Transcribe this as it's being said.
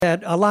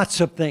at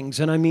lots of things,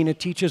 and I mean it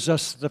teaches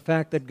us the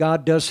fact that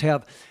God does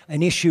have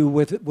an issue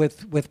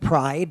with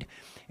pride.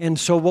 And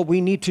so what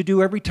we need to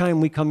do every time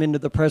we come into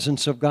the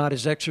presence of God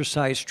is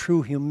exercise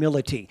true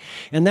humility.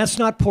 And that's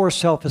not poor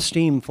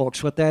self-esteem,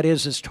 folks. What that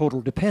is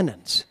total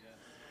dependence.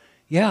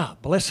 Yeah,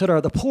 blessed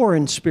are the poor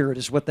in spirit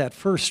is what that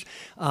first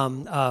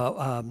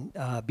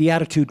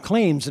beatitude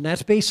claims. And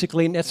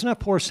that's not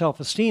poor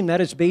self-esteem. That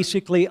is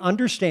basically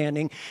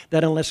understanding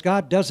that unless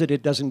God does it,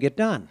 it doesn't get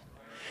done.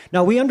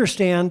 Now, we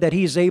understand that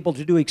He's able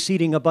to do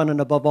exceeding abundant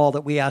above all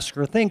that we ask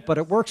or think, but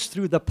it works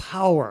through the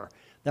power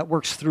that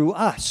works through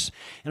us.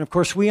 And of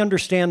course, we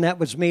understand that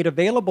was made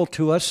available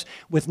to us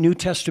with New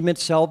Testament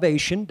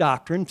salvation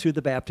doctrine through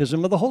the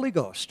baptism of the Holy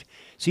Ghost.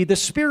 See, the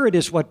Spirit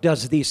is what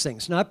does these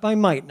things, not by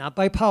might, not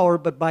by power,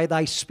 but by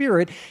thy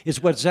Spirit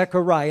is what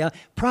Zechariah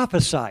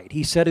prophesied.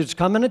 He said, it's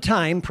coming a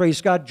time,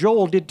 praise God,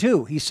 Joel did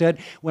too. He said,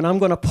 when I'm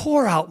going to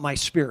pour out my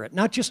Spirit,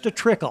 not just a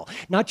trickle,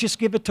 not just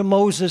give it to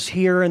Moses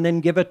here and then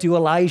give it to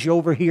Elijah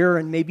over here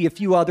and maybe a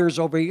few others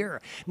over here.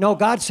 No,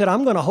 God said,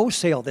 I'm going to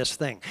wholesale this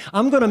thing.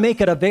 I'm going to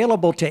make it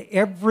available to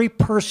every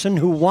person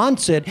who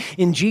wants it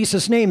in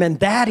Jesus' name. And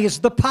that is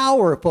the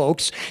power,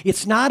 folks.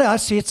 It's not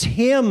us, it's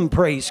Him,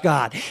 praise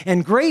God.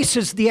 And grace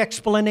is the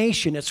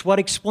explanation. It's what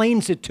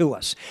explains it to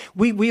us.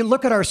 We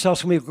look at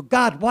ourselves and we go,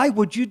 God, why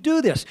would you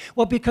do this?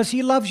 Well, because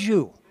He loves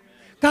you.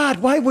 God,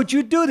 why would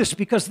you do this?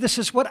 Because this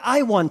is what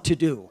I want to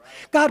do.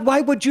 God,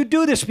 why would you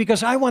do this?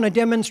 Because I want to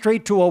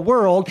demonstrate to a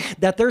world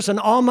that there's an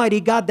almighty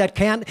God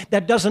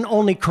that doesn't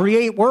only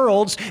create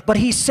worlds, but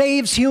He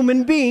saves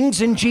human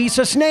beings in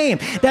Jesus' name.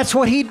 That's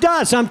what He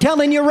does. I'm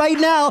telling you right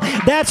now,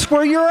 that's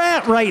where you're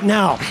at right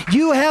now.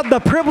 You have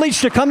the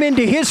privilege to come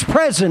into His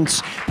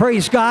presence,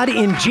 praise God,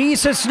 in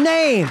Jesus'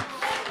 name.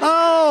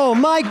 Oh,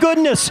 my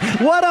goodness,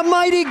 what a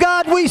mighty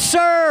God we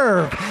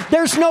serve.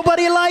 There's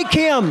nobody like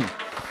Him.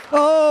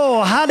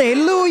 Oh,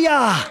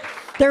 hallelujah.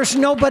 There's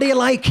nobody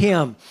like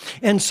Him.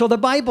 And so the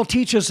Bible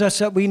teaches us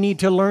that we need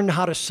to learn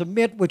how to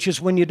submit, which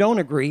is when you don't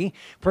agree,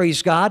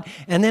 praise God.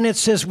 And then it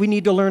says we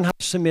need to learn how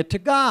to submit to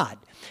God.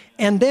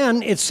 And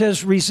then it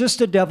says resist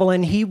the devil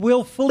and he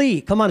will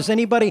flee. Come on, does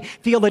anybody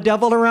feel the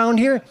devil around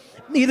here?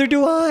 Neither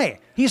do I.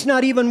 He's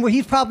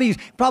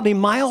probably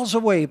miles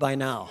away by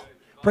now.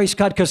 Praise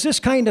God, because this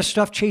kind of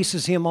stuff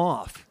chases him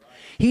off.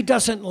 He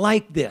doesn't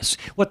like this.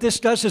 What this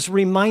does is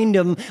remind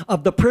him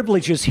of the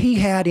privileges he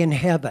had in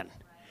heaven.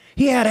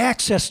 He had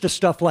access to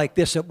stuff like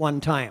this at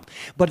one time.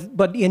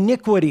 But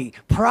iniquity,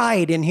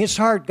 pride in his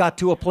heart got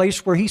to a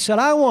place where he said,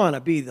 I want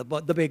to be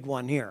the big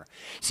one here.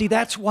 See,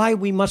 that's why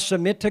we must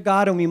submit to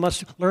God and we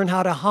must learn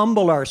how to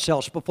humble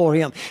ourselves before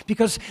Him.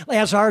 Because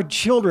as our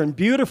children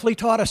beautifully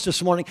taught us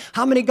this morning,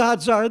 how many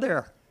gods are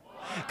there?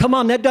 Come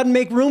on, that doesn't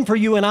make room for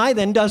you and I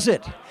then, does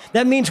it?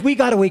 That means we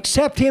got to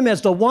accept Him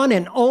as the one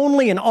and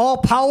only and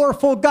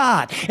all-powerful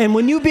God. And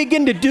when you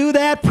begin to do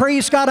that,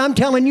 praise God, I'm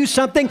telling you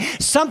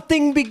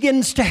something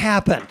begins to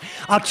happen.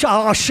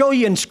 I'll show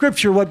you in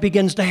Scripture what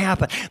begins to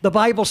happen. The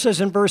Bible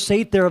says in verse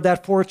 8 there of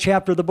that 4th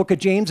chapter of the book of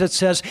James, it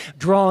says,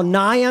 draw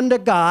nigh unto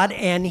God,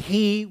 and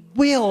He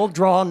will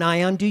draw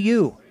nigh unto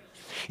you.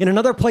 In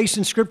another place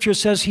in Scripture it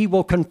says He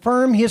will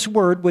confirm His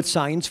word with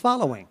signs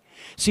following.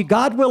 See,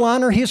 God will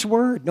honor His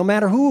word, no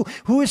matter who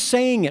is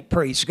saying it,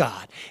 praise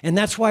God. And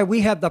that's why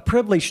we have the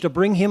privilege to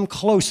bring Him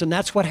close, and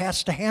that's what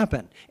has to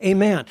happen.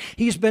 Amen.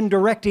 He's been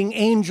directing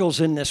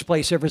angels in this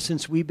place ever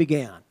since we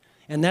began.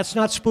 And that's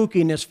not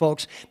spookiness,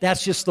 folks.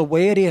 That's just the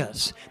way it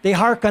is. They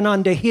hearken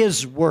unto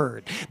His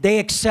word. They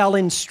excel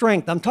in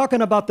strength. I'm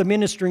talking about the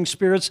ministering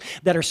spirits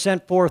that are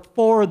sent forth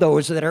for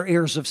those that are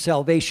heirs of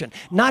salvation.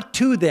 Not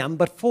to them,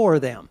 but for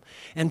them.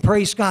 And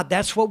praise God,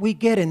 that's what we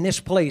get in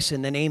this place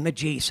in the name of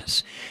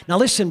Jesus. Now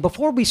listen,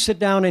 before we sit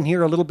down and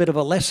hear a little bit of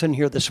a lesson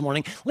here this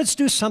morning, let's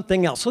do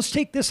something else. Let's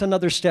take this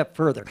another step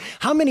further.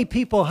 How many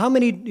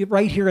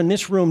right here in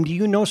this room do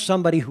you know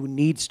somebody who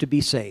needs to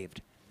be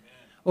saved?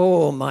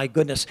 Oh, my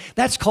goodness.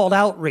 That's called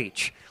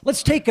outreach.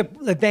 Let's take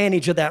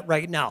advantage of that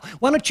right now.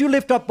 Why don't you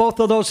lift up both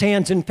of those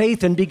hands in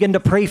faith and begin to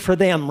pray for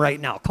them right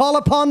now. Call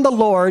upon the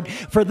Lord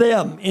for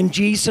them in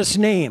Jesus'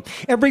 name.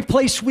 Every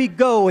place we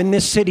go in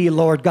this city,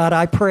 Lord God,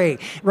 I pray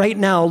right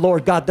now,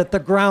 Lord God, that the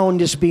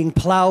ground is being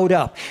plowed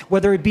up,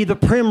 whether it be the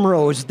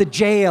Primrose, the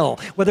jail,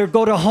 whether it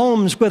go to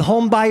homes with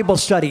home Bible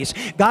studies.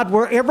 God,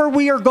 wherever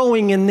we are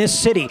going in this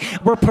city,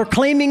 we're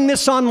proclaiming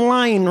this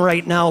online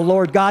right now,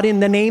 Lord God, in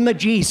the name of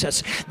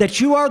Jesus,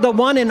 that you are the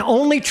one and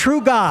only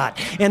true God,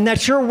 and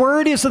that your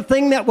word is the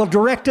thing that will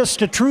direct us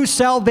to true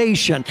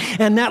salvation.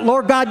 And that,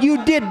 Lord God,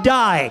 you did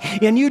die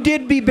and you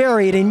did be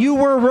buried and you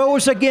were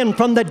rose again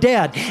from the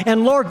dead.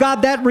 And Lord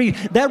God, that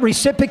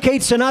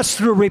reciprocates in us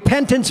through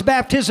repentance,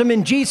 baptism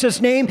in Jesus'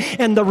 name,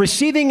 and the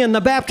receiving and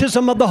the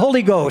baptism of the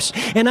Holy Ghost.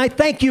 And I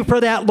thank you for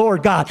that,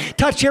 Lord God.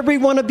 Touch every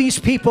one of these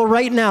people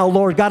right now,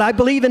 Lord God. I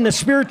believe in the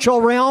spiritual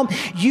realm,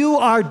 you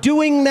are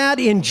doing that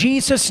in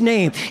Jesus'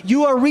 name.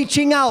 You are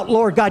reaching out,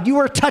 Lord God. You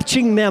are touching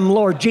touching them,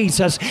 Lord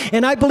Jesus.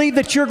 And I believe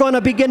that you're going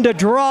to begin to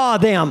draw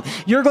them.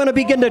 You're going to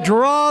begin to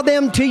draw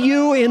them to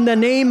you in the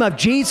name of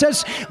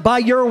Jesus by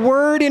your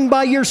word and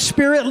by your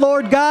spirit,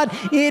 Lord God.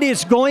 It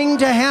is going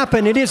to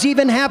happen. It is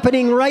even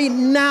happening right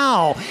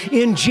now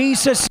in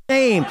Jesus'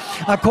 name,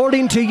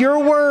 according to your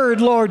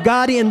word, Lord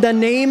God, in the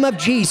name of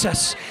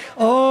Jesus.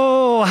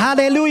 Oh,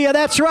 hallelujah.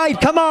 That's right.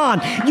 Come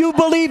on. You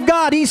believe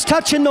God. He's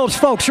touching those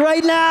folks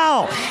right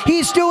now.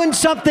 He's doing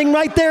something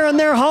right there in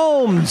their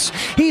homes.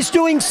 He's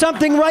doing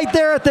something right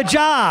there at the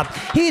job.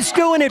 He's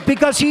doing it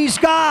because He's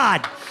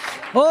God.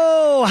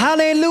 Oh,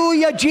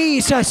 hallelujah,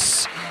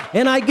 Jesus.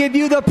 And I give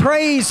you the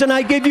praise and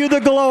I give you the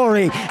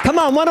glory. Come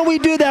on, why don't we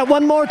do that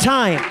one more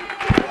time?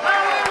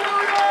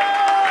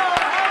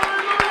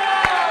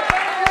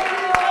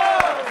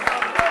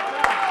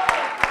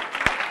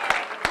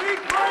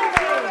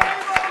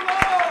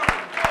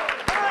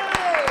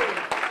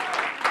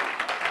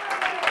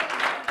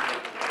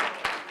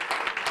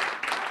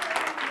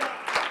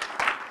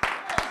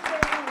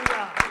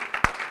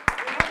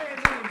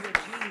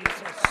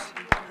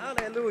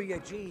 Hallelujah,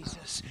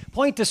 Jesus.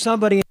 Point to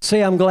somebody and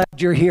say, I'm glad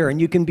you're here, and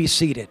you can be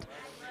seated.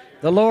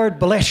 The Lord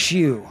bless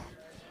you.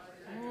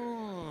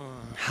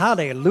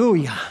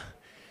 Hallelujah.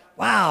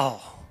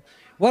 Wow.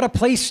 What a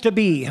place to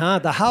be, huh?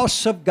 The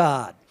house of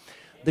God.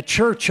 The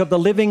church of the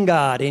living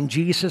God in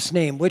Jesus'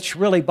 name, which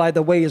really, by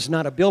the way, is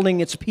not a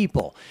building, it's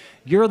people.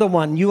 You're the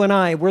one, you and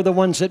I, we're the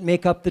ones that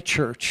make up the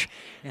church.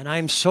 And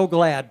I'm so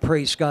glad,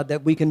 praise God,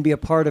 that we can be a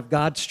part of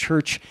God's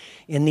church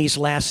in these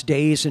last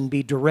days and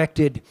be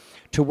directed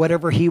to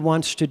whatever He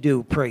wants to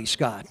do, praise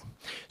God.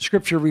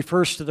 Scripture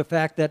refers to the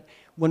fact that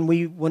when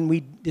we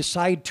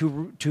decide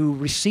to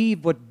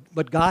receive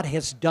what God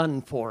has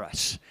done for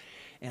us,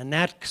 and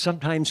that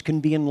sometimes can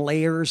be in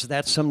layers,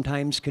 that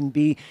sometimes can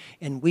be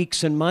in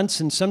weeks and months,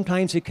 and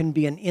sometimes it can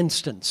be in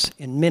instants,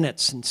 in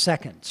minutes and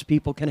seconds.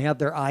 People can have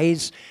their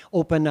eyes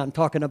open, I'm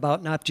talking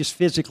about not just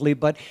physically,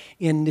 but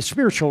in the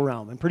spiritual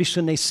realm. And pretty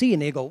soon they see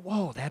and they go,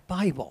 whoa, that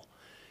Bible,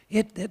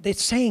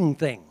 it's saying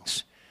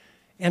things.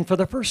 And for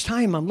the first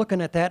time, I'm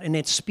looking at that and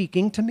it's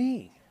speaking to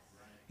me.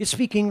 It's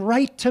speaking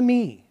right to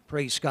me,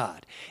 praise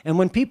God. And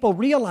when people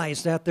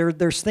realize that,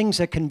 there's things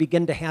that can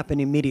begin to happen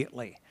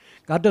immediately.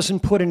 God doesn't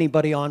put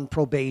anybody on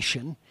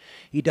probation.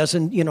 He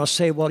doesn't,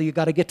 say, well, you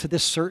got to get to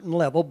this certain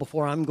level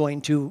before I'm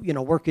going to,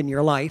 work in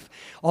your life.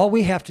 All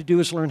we have to do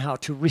is learn how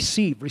to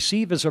receive.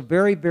 Receive is a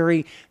very,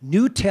 very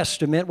New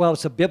Testament, well,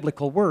 it's a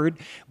biblical word,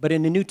 but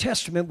in the New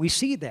Testament we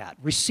see that.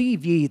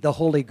 Receive ye the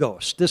Holy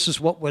Ghost. This is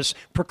what was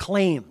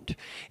proclaimed.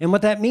 And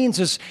what that means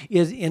is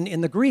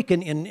in the Greek,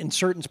 in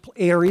certain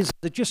areas,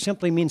 it just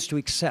simply means to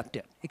accept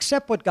it.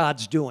 Accept what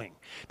God's doing.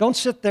 Don't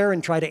sit there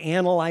and try to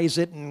analyze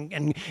it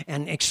and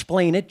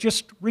explain it.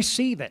 Just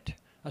receive it.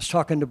 I was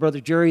talking to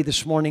Brother Jerry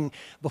this morning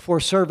before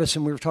service,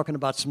 and we were talking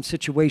about some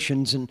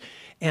situations, and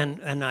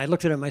I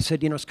looked at him, I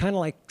said, it's kind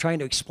of like trying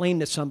to explain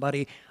to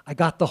somebody, I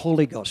got the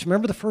Holy Ghost.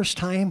 Remember the first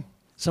time?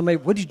 Somebody,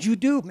 what did you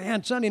do?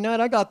 Man, Sunday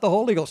night, I got the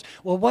Holy Ghost.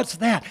 Well, what's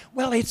that?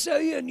 Well, it's,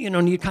 and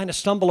you kind of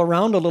stumble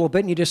around a little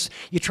bit, and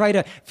you try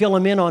to fill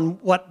them in on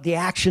what the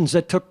actions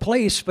that took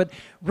place, but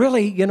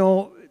really,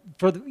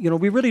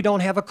 we really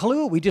don't have a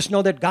clue. We just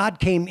know that God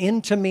came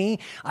into me.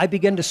 I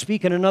began to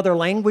speak in another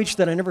language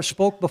that I never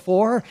spoke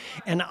before,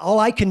 and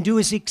all I can do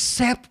is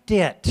accept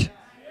it.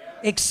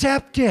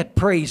 Accept it,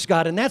 praise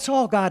God. And that's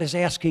all God is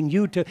asking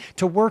you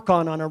to work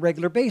on a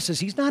regular basis.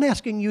 He's not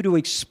asking you to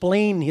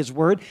explain His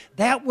word.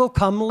 That will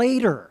come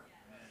later.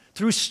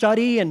 Through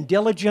study and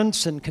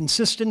diligence and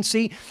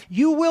consistency,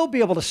 you will be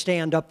able to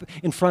stand up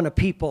in front of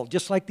people,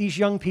 just like these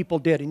young people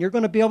did, and you're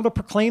going to be able to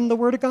proclaim the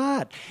Word of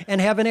God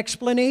and have an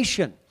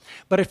explanation.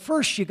 But at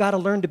first, you got to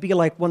learn to be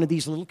like one of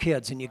these little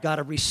kids, and you got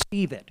to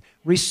receive it.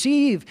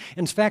 Receive.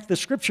 In fact, the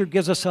Scripture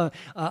gives us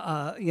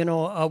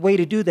a way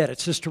to do that.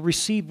 It says to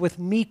receive with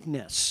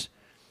meekness.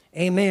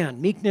 Amen.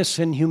 Meekness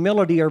and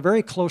humility are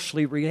very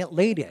closely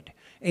related.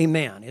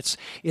 Amen.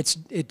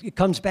 It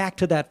comes back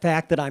to that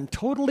fact that I'm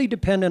totally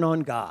dependent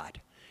on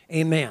God.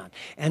 Amen.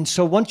 And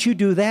so once you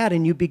do that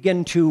and you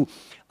begin to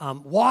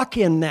walk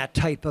in that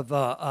type of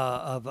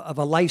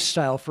a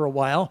lifestyle for a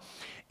while,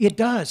 it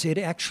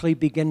actually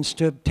begins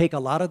to take a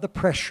lot of the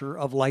pressure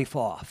of life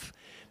off.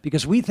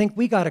 Because we think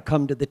we got to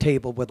come to the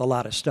table with a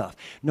lot of stuff.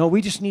 No,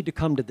 we just need to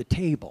come to the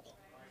table.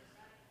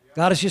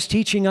 God is just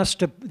teaching us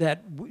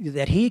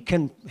that He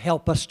can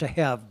help us to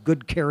have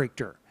good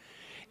character.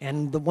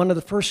 And one of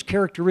the first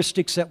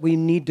characteristics that we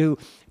need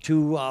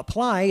to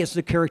apply is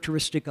the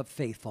characteristic of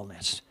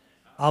faithfulness.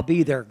 I'll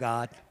be there,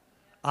 God.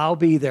 I'll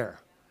be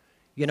there.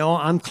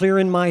 I'm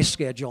clearing my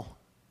schedule.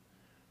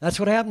 That's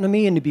what happened to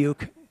me in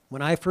Dubuque.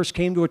 When I first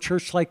came to a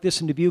church like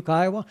this in Dubuque,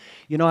 Iowa,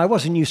 I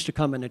wasn't used to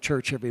coming to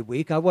church every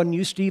week. I wasn't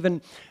used to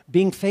even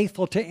being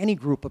faithful to any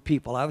group of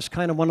people. I was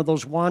kind of one of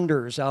those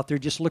wanderers out there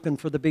just looking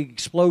for the big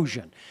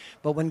explosion.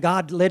 But when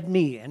God led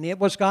me, and it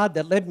was God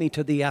that led me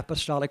to the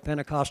Apostolic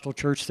Pentecostal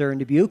Church there in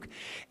Dubuque,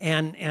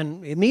 and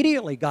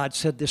immediately God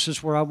said, this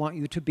is where I want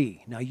you to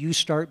be. Now you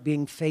start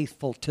being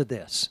faithful to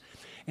this.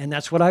 And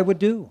that's what I would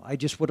do. I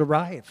just would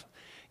arrive.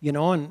 You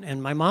know,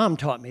 and my mom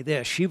taught me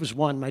this. She was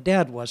one, my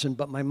dad wasn't,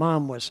 but my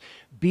mom was,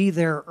 be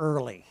there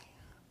early.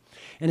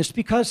 And it's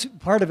because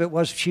part of it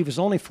was she was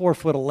only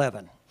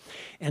 4'11".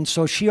 And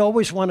so she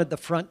always wanted the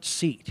front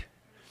seat.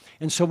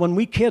 And so when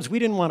we kids, we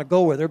didn't want to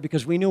go with her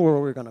because we knew where we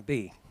were going to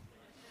be.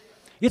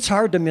 It's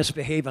hard to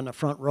misbehave in the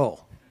front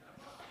row.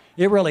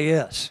 It really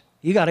is.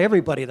 You got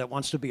everybody that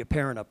wants to be a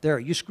parent up there.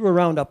 You screw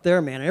around up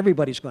there, man,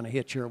 everybody's going to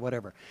hit you or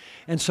whatever.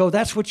 And so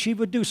that's what she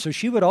would do. So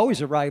she would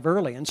always arrive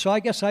early. And so I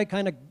guess I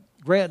kind of,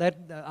 that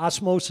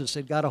osmosis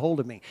had got a hold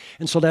of me.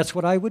 And so that's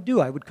what I would do.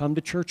 I would come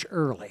to church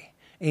early.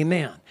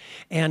 Amen.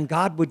 And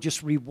God would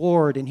just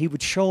reward, and he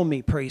would show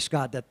me, praise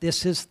God, that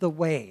this is the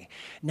way.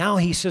 Now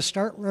he says,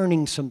 start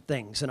learning some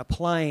things and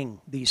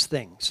applying these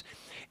things.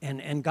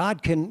 And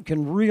God can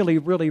really,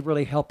 really,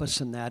 really help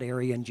us in that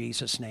area in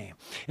Jesus' name.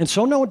 And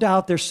so no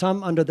doubt there's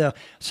some under the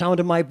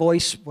sound of my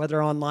voice,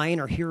 whether online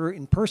or here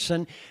in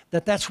person,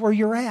 that's where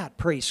you're at,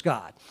 praise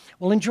God.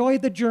 Well, enjoy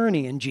the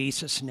journey in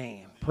Jesus'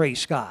 name,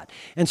 praise God.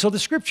 And so the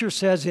scripture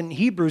says in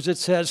Hebrews, it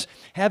says,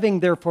 having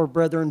therefore,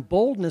 brethren,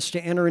 boldness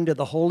to enter into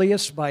the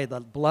holiest by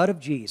the blood of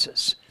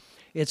Jesus.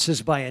 It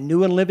says, by a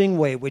new and living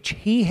way, which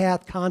he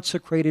hath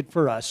consecrated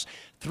for us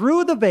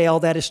through the veil,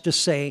 that is to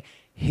say,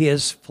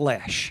 his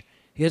flesh.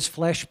 His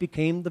flesh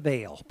became the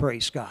veil,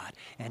 praise God.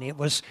 And it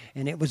was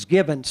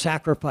given,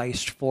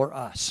 sacrificed for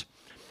us.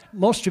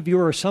 Most of you,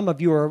 or some of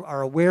you,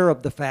 are aware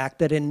of the fact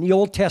that in the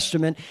Old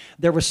Testament,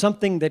 there was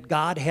something that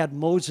God had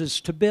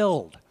Moses to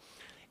build.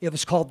 It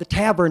was called the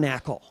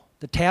tabernacle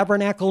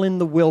in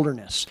the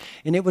wilderness.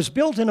 And it was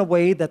built in a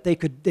way that they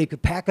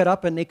could pack it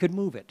up and they could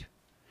move it.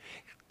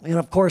 And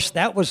of course,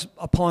 that was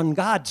upon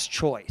God's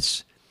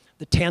choice.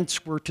 The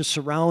tents were to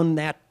surround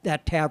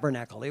that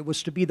tabernacle. It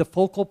was to be the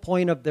focal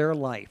point of their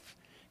life.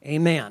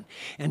 Amen.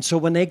 And so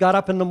when they got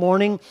up in the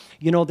morning,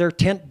 you know, their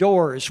tent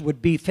doors would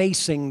be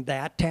facing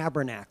that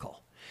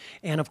tabernacle.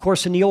 And of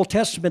course, in the Old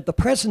Testament, the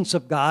presence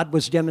of God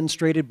was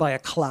demonstrated by a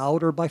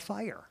cloud or by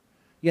fire,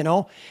 you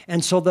know.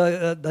 And so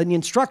the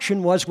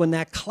instruction was when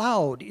that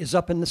cloud is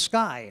up in the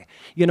sky,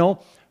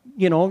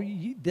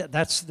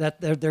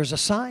 there's a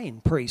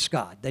sign, praise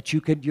God, that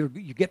you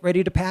get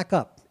ready to pack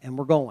up and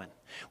we're going.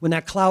 When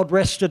that cloud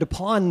rested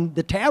upon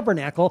the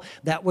tabernacle,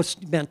 that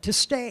was meant to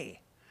stay.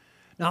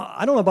 Now,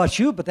 I don't know about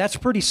you, but that's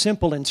pretty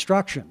simple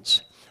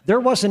instructions. There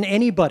wasn't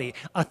anybody,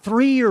 a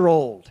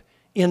 3-year-old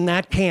in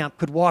that camp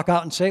could walk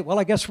out and say, well,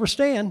 I guess we're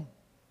staying.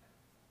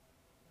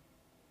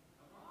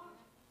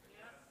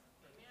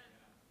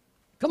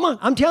 Come on,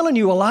 I'm telling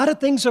you, a lot of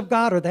things of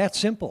God are that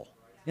simple.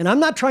 And I'm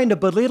not trying to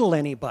belittle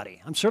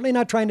anybody. I'm certainly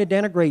not trying to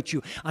denigrate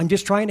you. I'm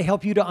just trying to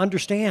help you to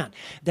understand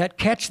that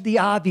catch the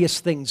obvious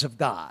things of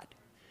God.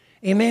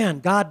 Amen.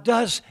 God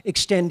does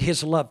extend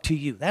his love to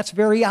you. That's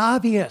very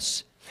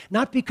obvious.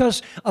 Not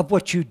because of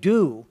what you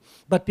do,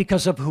 but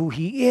because of who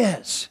he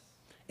is.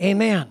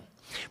 Amen.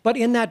 But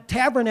in that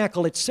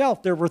tabernacle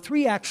itself, there were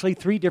three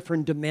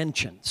different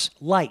dimensions,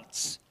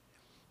 lights.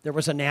 There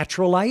was a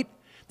natural light,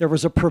 there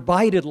was a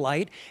provided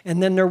light,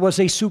 and then there was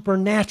a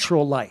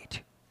supernatural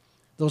light.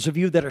 Those of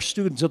you that are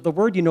students of the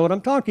Word, you know what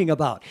I'm talking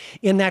about.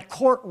 In that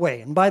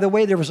courtway, and by the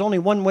way, there was only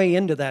one way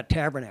into that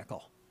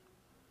tabernacle.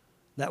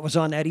 That was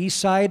on that east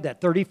side, that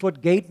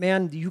 30-foot gate,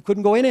 man. You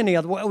couldn't go in any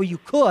other way. Well, you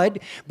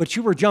could, but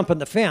you were jumping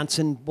the fence,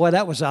 and boy,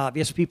 that was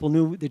obvious. People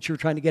knew that you were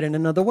trying to get in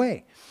another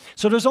way.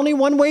 So there's only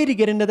one way to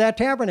get into that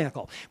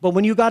tabernacle. But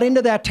when you got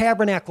into that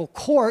tabernacle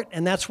court,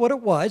 and that's what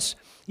it was,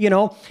 you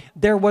know,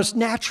 there was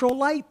natural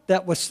light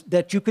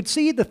that you could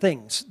see the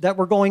things that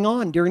were going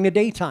on during the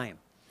daytime.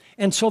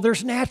 And so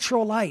there's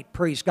natural light,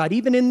 praise God.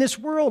 Even in this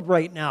world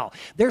right now,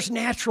 there's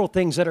natural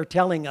things that are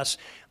telling us,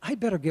 I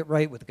better get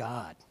right with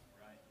God.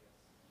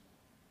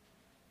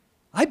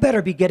 I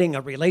better be getting a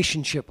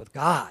relationship with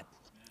God.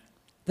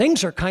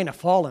 Things are kind of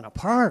falling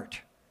apart.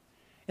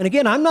 And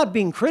again, I'm not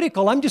being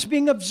critical. I'm just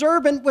being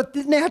observant with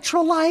the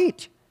natural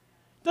light.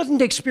 It doesn't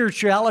take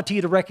spirituality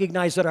to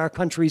recognize that our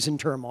country's in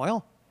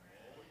turmoil.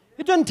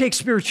 It doesn't take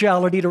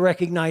spirituality to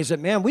recognize that,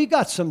 man, we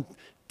got some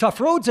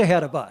tough roads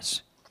ahead of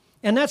us.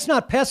 And that's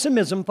not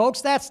pessimism, folks.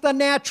 That's the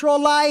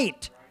natural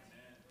light.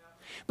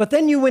 But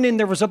then you went in,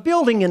 there was a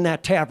building in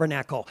that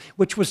tabernacle,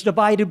 which was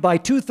divided by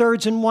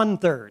 2/3 and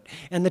 1/3.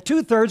 And the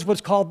 2/3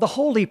 was called the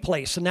holy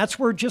place. And that's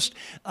where just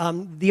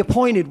the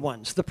appointed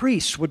ones, the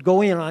priests, would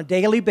go in on a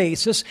daily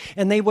basis,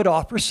 and they would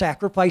offer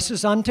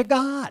sacrifices unto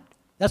God.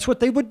 That's what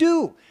they would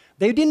do.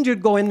 They didn't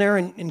just go in there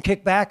and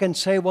kick back and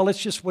say, well,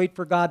 let's just wait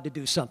for God to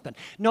do something.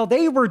 No,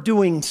 they were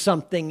doing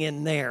something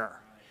in there.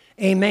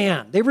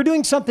 Amen. They were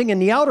doing something in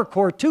the outer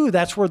court too.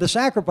 That's where the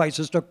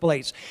sacrifices took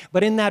place.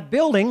 But in that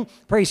building,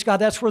 praise God,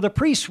 that's where the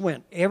priests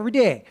went every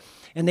day.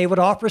 And they would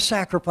offer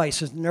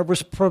sacrifices, and there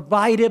was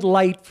provided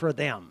light for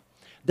them.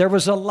 There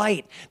was a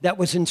light that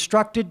was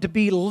instructed to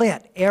be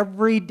lit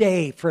every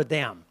day for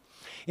them.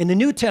 In the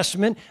New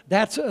Testament,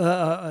 that's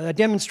a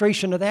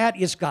demonstration of that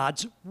is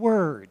God's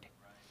Word.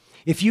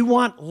 If you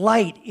want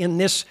light in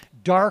this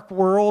dark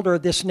world or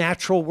this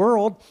natural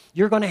world,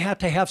 you're going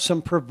to have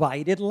some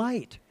provided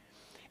light.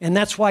 And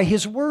that's why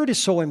his word is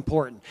so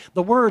important.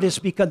 The word is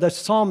because the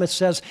psalmist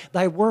says,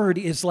 thy word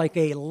is like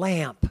a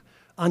lamp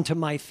unto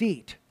my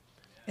feet.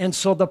 And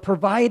so the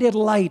provided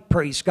light,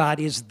 praise God,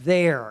 is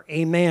there.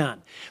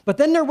 Amen. But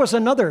then there was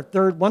another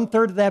third.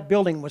 1/3 of that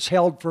building was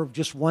held for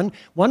just one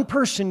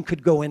person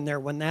could go in there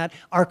when that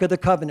Ark of the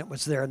Covenant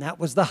was there, and that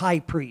was the high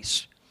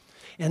priest.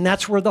 And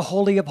that's where the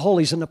Holy of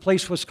Holies, and the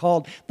place was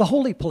called the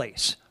Holy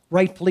Place,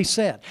 rightfully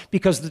said,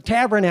 because the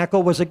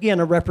tabernacle was, again,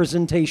 a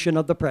representation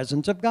of the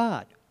presence of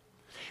God.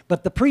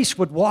 But the priest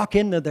would walk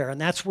into there, and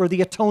that's where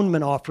the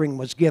atonement offering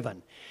was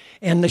given.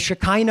 And the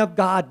Shekinah of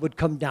God would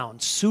come down.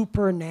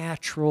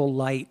 Supernatural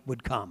light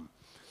would come.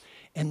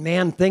 And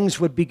man, things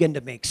would begin to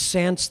make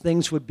sense.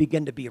 Things would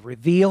begin to be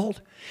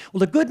revealed. Well,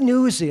 the good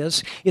news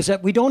is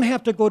that we don't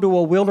have to go to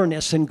a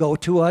wilderness and go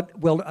to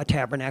a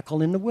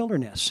tabernacle in the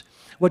wilderness.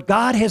 What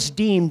God has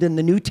deemed in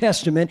the New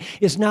Testament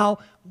is now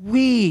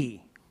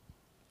we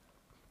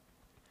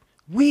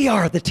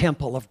are the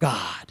temple of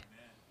God.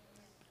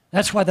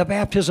 That's why the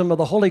baptism of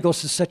the Holy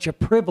Ghost is such a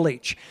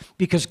privilege,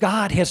 because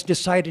God has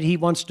decided he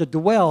wants to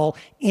dwell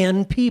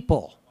in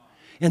people.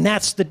 And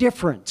that's the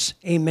difference.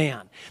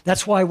 Amen.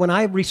 That's why when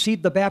I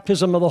received the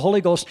baptism of the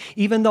Holy Ghost,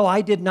 even though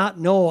I did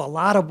not know a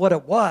lot of what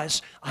it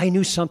was, I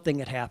knew something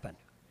had happened.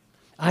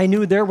 I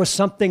knew there was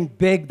something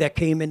big that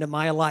came into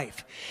my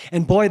life.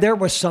 And boy, there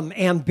was some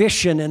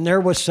ambition and there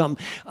was some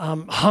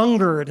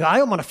hunger.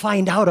 I want to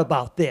find out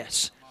about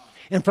this.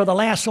 And for the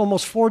last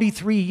almost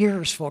 43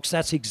 years, folks,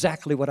 that's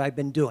exactly what I've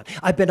been doing.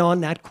 I've been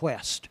on that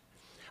quest.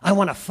 I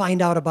want to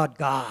find out about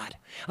God.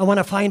 I want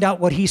to find out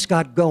what he's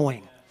got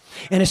going.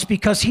 And it's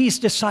because he's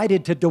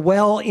decided to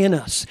dwell in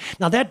us.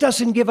 Now, that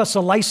doesn't give us a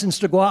license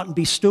to go out and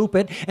be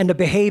stupid and to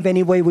behave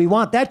any way we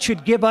want. That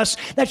should give us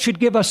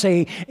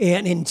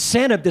an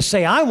incentive to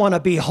say, I want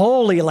to be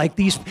holy, like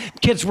these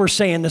kids were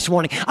saying this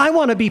morning. I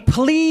want to be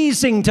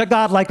pleasing to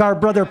God, like our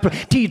brother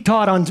T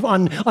taught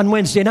on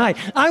Wednesday night.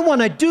 I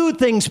want to do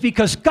things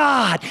because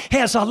God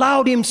has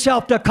allowed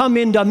himself to come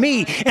into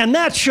me. And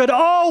that should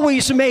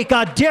always make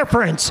a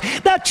difference.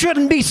 That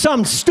shouldn't be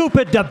some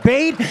stupid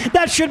debate.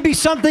 That should be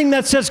something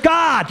that says,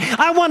 God,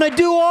 I want to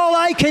do all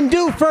I can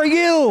do for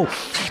you.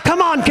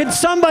 Come on, can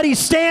somebody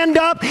stand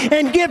up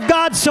and give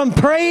God some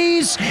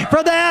praise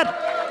for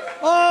that?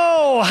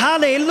 Oh,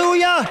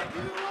 hallelujah.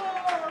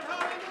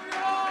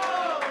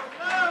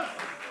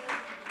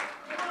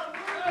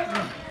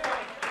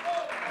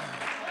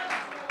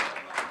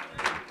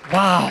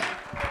 Wow.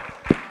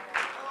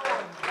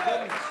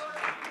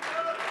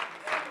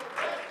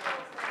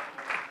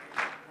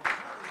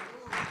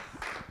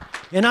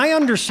 And I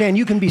understand,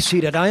 you can be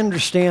seated, I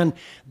understand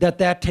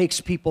that takes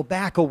people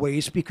back a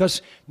ways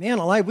because, man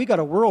alive, we got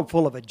a world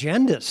full of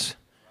agendas.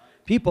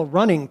 People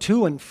running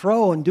to and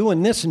fro and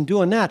doing this and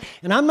doing that.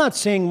 And I'm not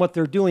saying what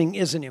they're doing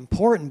isn't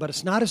important, but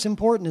it's not as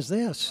important as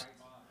this.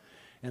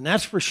 And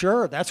that's for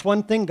sure. That's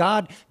one thing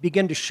God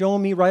began to show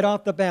me right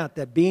off the bat,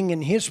 that being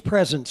in his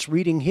presence,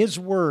 reading his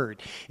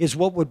word, is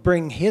what would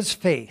bring his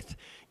faith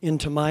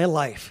into my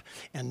life.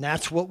 And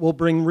that's what will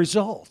bring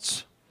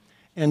results.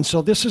 And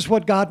so this is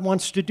what God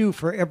wants to do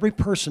for every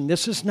person.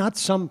 This is not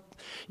some,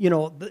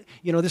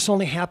 this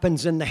only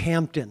happens in the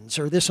Hamptons,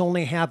 or this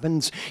only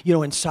happens,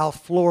 in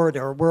South Florida,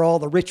 or where all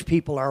the rich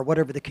people are,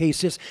 whatever the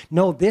case is.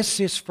 No, this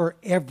is for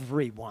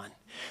everyone.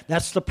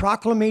 That's the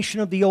proclamation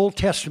of the Old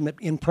Testament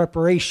in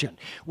preparation,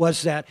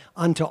 was that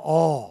unto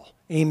all,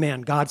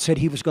 amen. God said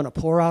he was going to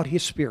pour out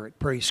his Spirit,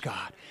 praise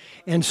God.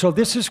 And so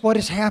this is what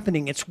is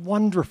happening. It's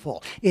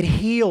wonderful. It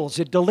heals,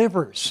 it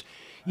delivers.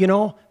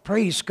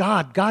 Praise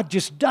God. God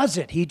just does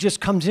it. He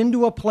just comes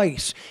into a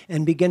place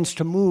and begins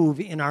to move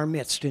in our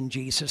midst in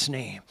Jesus'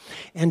 name.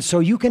 And so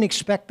you can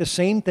expect the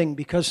same thing,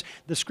 because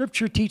the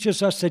Scripture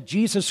teaches us that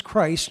Jesus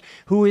Christ,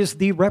 who is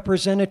the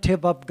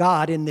representative of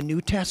God in the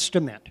New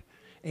Testament,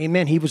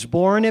 amen, he was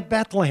born at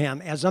Bethlehem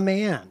as a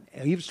man.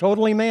 He was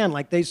totally man,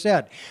 like they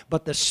said.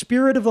 But the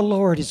Spirit of the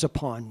Lord is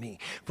upon me,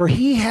 for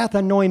he hath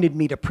anointed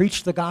me to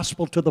preach the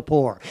gospel to the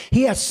poor.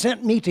 He hath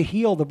sent me to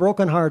heal the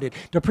brokenhearted,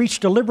 to preach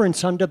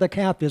deliverance unto the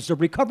captives, the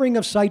recovering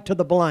of sight to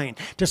the blind,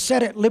 to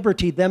set at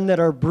liberty them that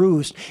are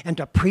bruised, and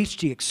to preach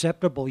the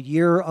acceptable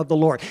year of the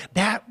Lord.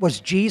 That was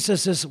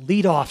Jesus'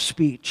 leadoff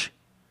speech.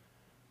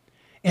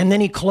 And then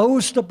he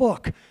closed the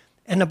book.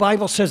 And the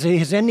Bible says that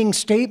his ending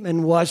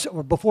statement was,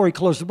 or before he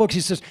closed the book,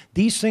 he says,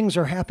 these things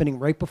are happening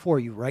right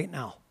before you right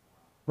now.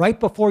 Right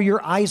before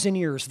your eyes and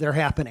ears, they're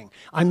happening.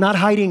 I'm not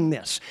hiding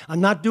this. I'm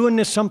not doing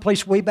this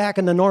someplace way back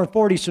in the North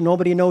 40 so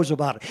nobody knows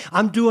about it.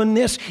 I'm doing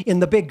this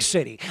in the big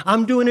city.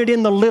 I'm doing it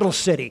in the little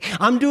city.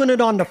 I'm doing it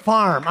on the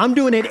farm. I'm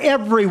doing it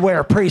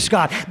everywhere, praise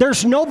God.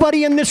 There's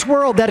nobody in this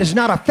world that is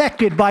not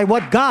affected by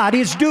what God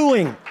is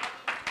doing.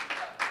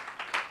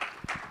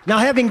 Now,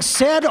 having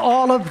said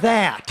all of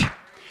that,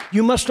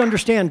 you must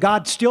understand,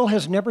 God still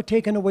has never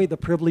taken away the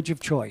privilege of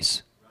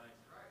choice.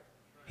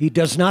 He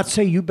does not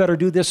say, you better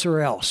do this or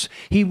else.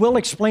 He will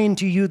explain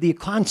to you the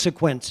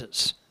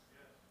consequences.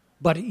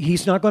 But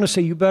he's not going to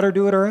say, you better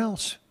do it or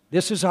else.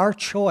 This is our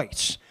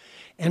choice.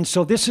 And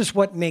so this is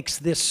what makes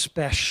this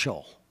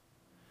special.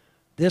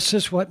 This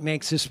is what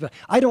makes this.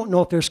 I don't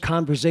know if there's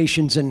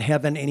conversations in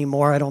heaven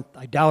anymore.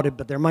 I doubt it,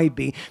 but there might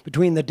be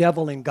between the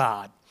devil and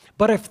God.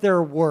 But if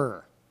there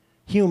were,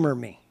 humor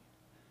me.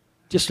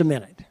 Just a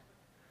minute.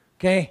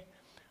 Okay?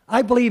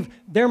 I believe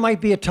there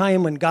might be a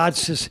time when God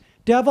says,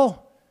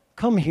 devil,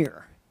 come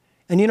here.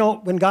 And you know,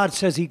 when God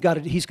says he's got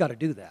to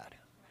do that.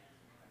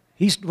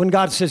 When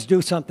God says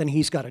do something,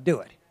 he's got to do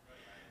it.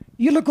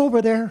 You look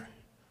over there.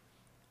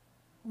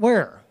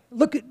 Where?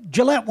 Look at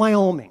Gillette,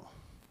 Wyoming.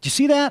 Do you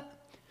see that?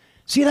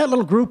 See that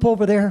little group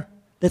over there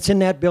that's in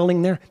that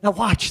building there? Now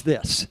watch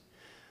this.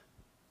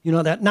 You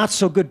know, that not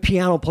so good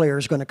piano player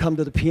is going to come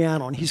to the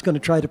piano and he's going to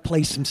try to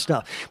play some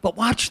stuff. But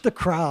watch the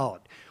crowd.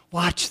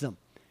 Watch them.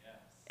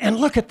 And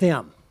look at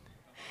them.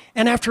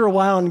 And after a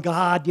while, and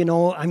God, you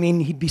know, I mean,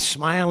 he'd be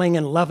smiling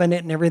and loving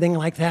it and everything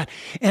like that.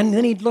 And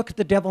then he'd look at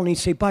the devil and he'd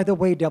say, by the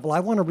way, devil,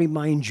 I want to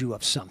remind you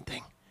of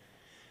something.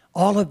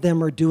 All of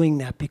them are doing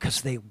that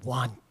because they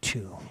want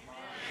to.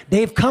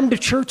 They've come to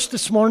church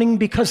this morning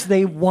because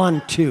they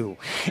want to.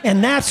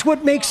 And that's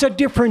what makes a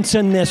difference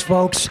in this,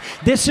 folks.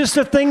 This is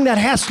the thing that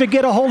has to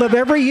get a hold of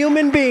every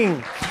human being.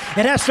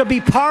 It has to be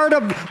part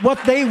of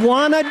what they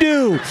want to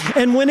do.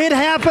 And when it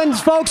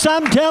happens, folks,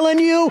 I'm telling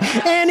you,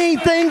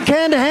 anything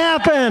can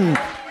happen.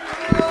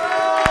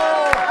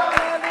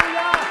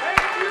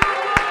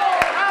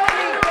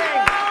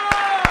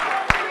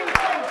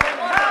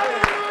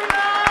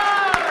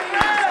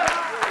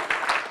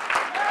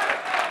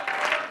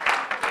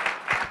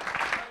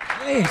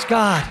 Praise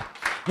God.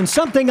 And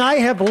something I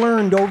have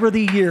learned over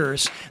the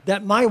years,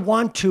 that my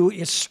want to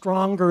is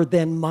stronger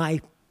than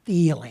my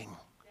feeling.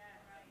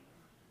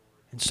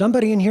 And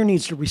somebody in here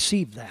needs to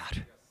receive that.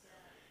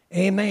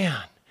 Amen.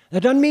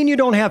 That doesn't mean you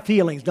don't have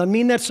feelings. Doesn't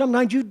mean that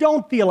sometimes you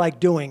don't feel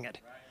like doing it.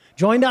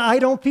 Join the I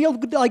don't feel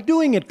like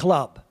doing it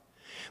club.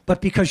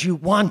 But because you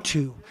want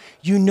to,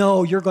 you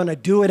know you're going to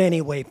do it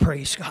anyway,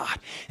 praise God.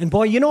 And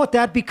boy, you know what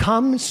that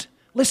becomes?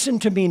 Listen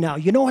to me now.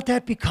 You know what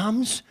that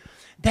becomes?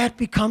 That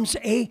becomes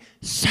a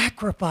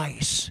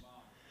sacrifice.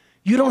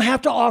 You don't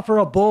have to offer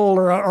a bull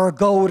or a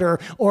goat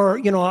or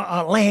you know,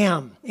 a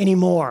lamb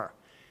anymore.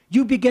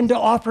 You begin to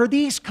offer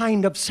these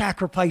kind of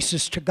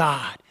sacrifices to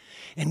God.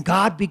 And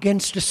God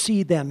begins to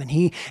see them, and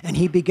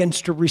he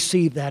begins to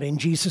receive that in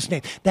Jesus'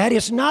 name. That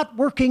is not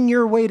working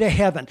your way to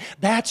heaven.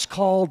 That's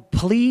called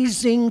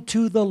pleasing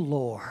to the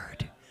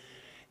Lord.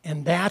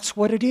 And that's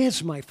what it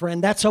is, my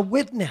friend. That's a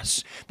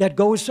witness that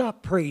goes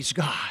up, praise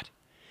God.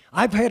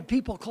 I've had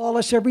people call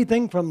us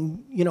everything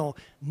from, you know,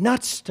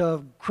 nuts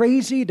to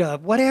crazy to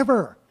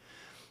whatever.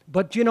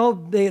 But, you know,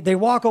 they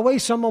walk away.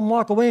 Some of them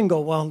walk away and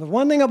go, well, the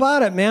one thing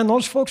about it, man,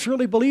 those folks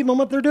really believe in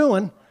what they're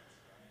doing.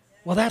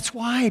 Well, that's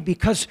why,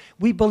 because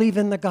we believe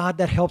in the God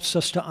that helps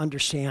us to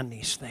understand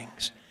these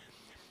things.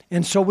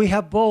 And so we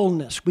have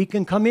boldness. We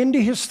can come into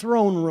his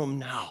throne room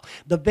now.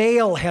 The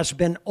veil has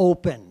been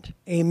opened.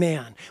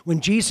 Amen. When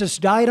Jesus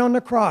died on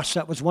the cross,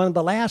 that was one of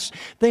the last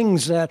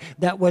things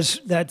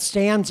that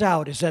stands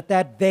out, is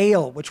that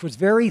veil, which was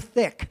very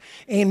thick,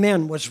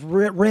 amen, was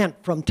rent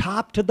from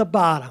top to the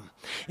bottom.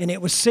 And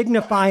it was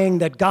signifying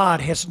that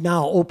God has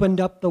now opened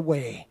up the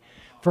way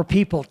for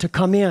people to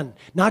come in.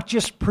 Not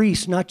just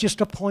priests, not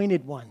just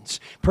appointed ones,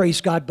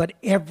 praise God, but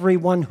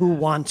everyone who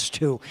wants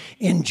to,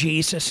 in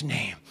Jesus'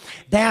 name.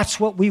 That's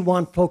what we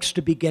want folks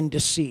to begin to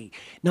see.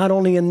 Not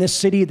only in this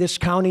city, this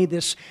county,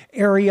 this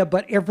area,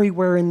 but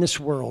everywhere in this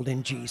world,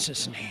 in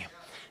Jesus' name.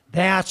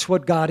 That's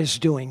what God is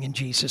doing in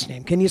Jesus'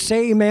 name. Can you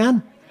say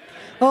amen?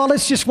 Oh,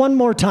 let's just one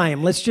more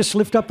time. Let's just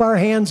lift up our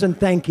hands and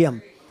thank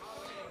him.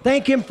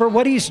 Thank him for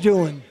what he's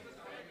doing.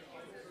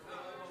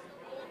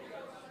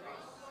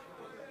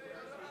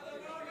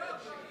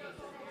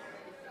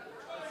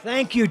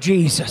 Thank you,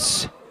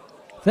 Jesus.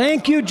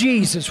 Thank you,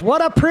 Jesus.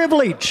 What a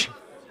privilege.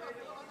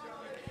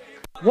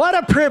 What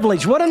a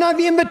privilege. What an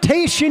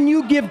invitation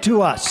you give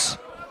to us.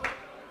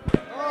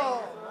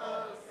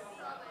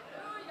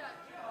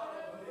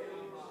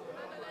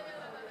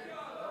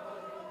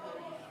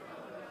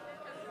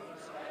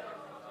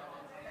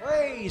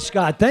 Praise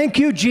God. Thank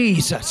you,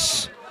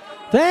 Jesus.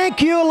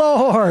 Thank you,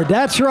 Lord.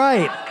 That's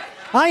right.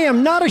 I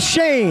am not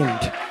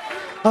ashamed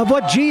of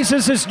what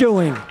Jesus is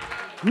doing.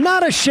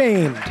 Not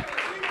ashamed.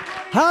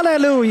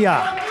 Hallelujah.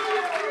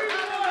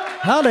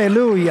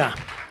 Hallelujah.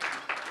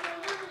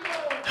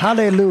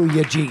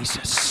 Hallelujah,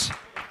 Jesus.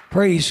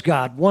 Praise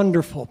God.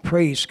 Wonderful.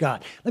 Praise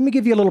God. Let me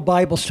give you a little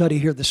Bible study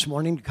here this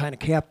morning to kind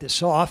of cap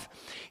this off.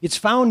 It's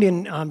found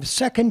in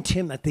 2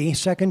 Timothy.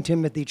 2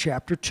 Timothy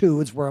chapter 2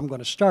 is where I'm going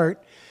to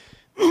start.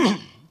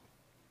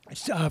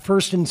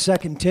 1st and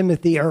 2nd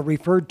Timothy are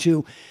referred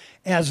to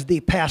as the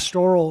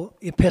pastoral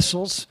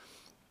epistles,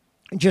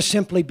 just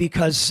simply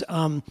because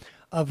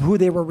of who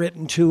they were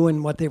written to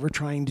and what they were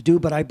trying to do,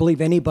 but I believe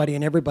anybody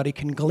and everybody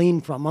can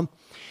glean from them.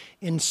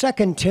 In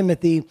 2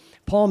 Timothy,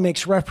 Paul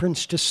makes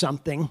reference to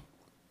something.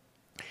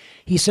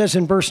 He says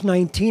in verse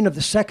 19 of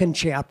the 2nd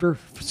chapter,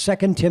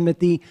 2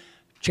 Timothy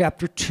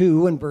chapter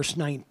 2 and verse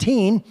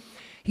 19,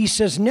 he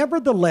says,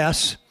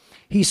 nevertheless,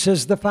 he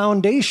says, the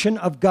foundation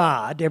of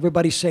God,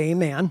 everybody say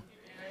amen,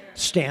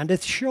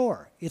 standeth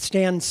sure. It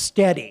stands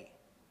steady.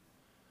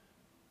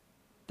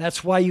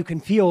 That's why you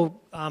can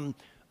feel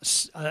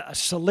a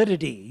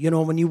solidity,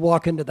 when you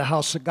walk into the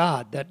house of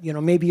God, that,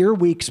 maybe your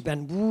week's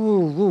been woo,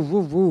 woo, woo,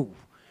 woo.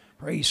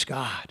 Praise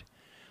God.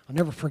 I'll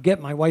never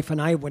forget, my wife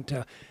and I went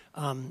to,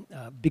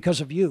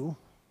 because of you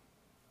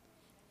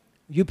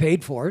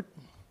paid for it,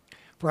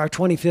 for our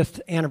 25th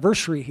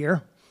anniversary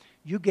here,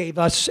 you gave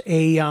us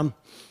a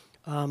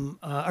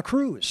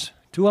cruise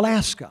to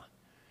Alaska.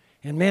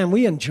 And man,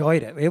 we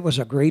enjoyed it. It was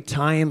a great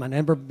time. I've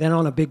never been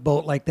on a big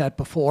boat like that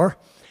before.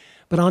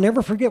 But I'll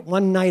never forget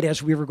one night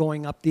as we were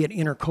going up the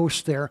inner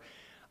coast there,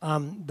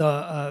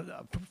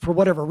 for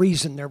whatever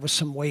reason, there was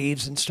some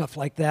waves and stuff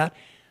like that.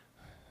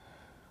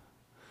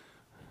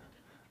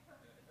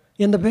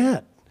 In the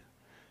bed.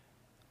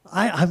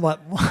 I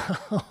thought,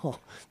 wow,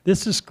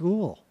 this is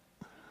cool.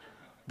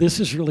 This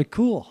is really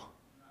cool.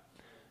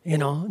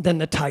 Then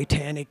the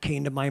Titanic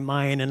came to my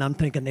mind, and I'm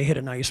thinking they hit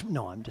a nice,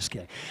 no, I'm just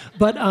kidding.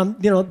 But,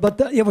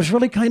 it was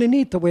really kind of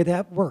neat the way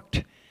that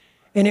worked.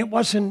 And it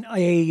wasn't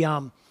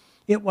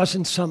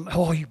some,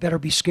 oh, you better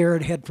be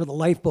scared, head for the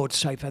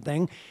lifeboats type of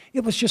thing.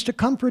 It was just a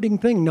comforting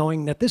thing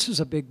knowing that this is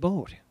a big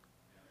boat.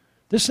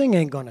 This thing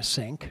ain't going to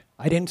sink.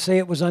 I didn't say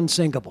it was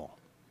unsinkable.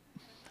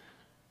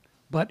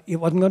 But it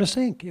wasn't going to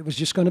sink. It was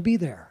just going to be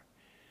there.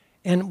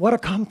 And what a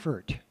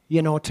comfort,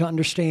 to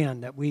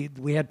understand that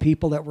we had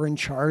people that were in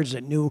charge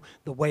that knew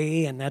the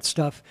way and that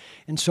stuff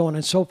and so on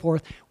and so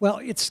forth. Well,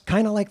 it's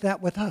kind of like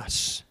that with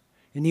us.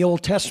 In the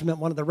Old Testament,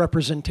 one of the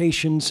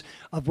representations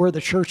of where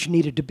the church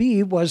needed to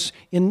be was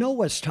in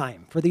Noah's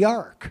time for the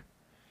ark.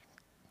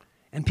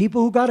 And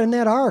people who got in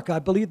that ark, I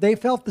believe they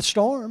felt the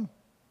storm.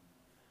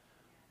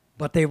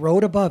 But they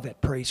rode above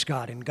it, praise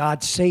God, and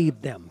God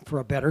saved them for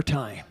a better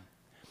time.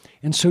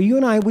 And so you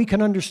and I, we can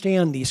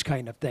understand these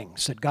kind of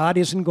things, that God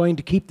isn't going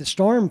to keep the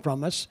storm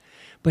from us,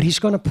 but he's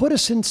going to put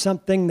us in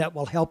something that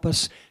will help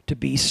us to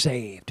be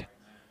saved.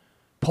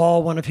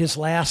 Paul, one of his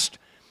last,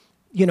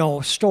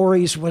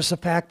 stories was the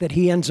fact that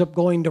he ends up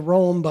going to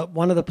Rome, but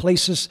one of the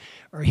places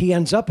where he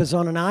ends up is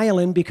on an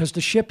island because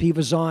the ship he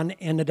was on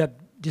ended up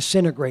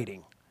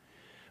disintegrating.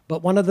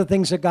 But one of the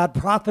things that God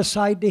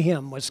prophesied to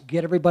him was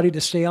get everybody to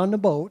stay on the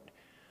boat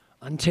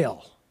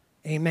until,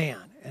 amen.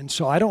 And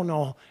so I don't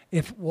know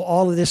if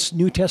all of this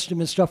New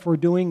Testament stuff we're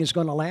doing is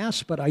going to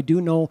last, but I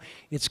do know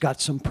it's got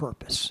some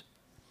purpose.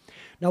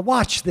 Now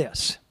watch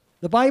this.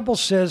 The Bible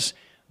says,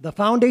 the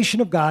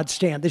foundation of God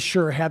standeth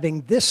sure,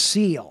 having this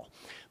seal.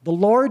 The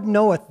Lord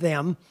knoweth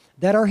them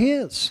that are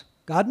his.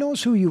 God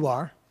knows who you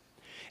are.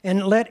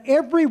 And let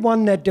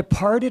everyone that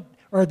departed,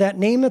 or that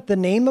nameth the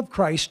name of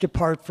Christ,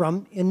 depart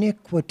from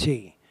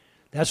iniquity.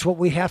 That's what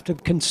we have to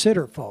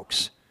consider,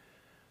 folks.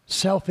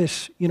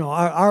 Selfish,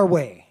 our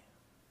way.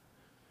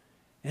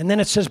 And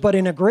then it says, but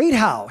in a great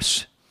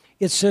house,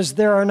 it says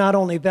there are not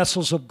only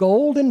vessels of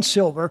gold and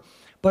silver,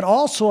 but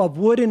also of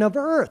wood and of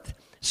earth,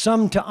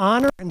 some to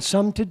honor and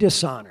some to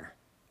dishonor.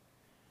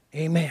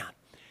 Amen.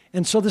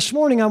 And so this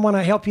morning I want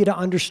to help you to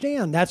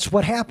understand that's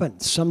what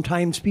happens.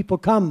 Sometimes people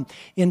come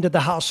into the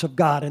house of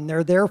God and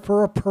they're there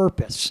for a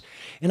purpose.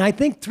 And I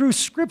think through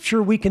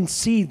Scripture we can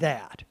see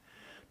that.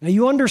 Now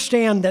you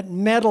understand that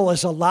metal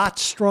is a lot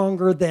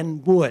stronger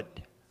than wood.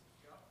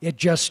 It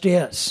just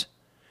is.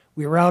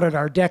 We were out at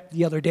our deck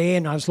the other day,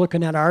 and I was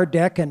looking at our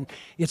deck, and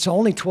it's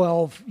only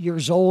 12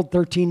 years old,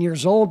 13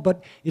 years old,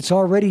 but it's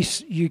already,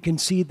 you can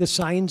see the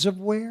signs of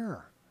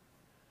wear.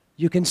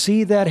 You can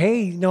see that,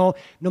 hey, no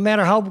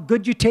matter how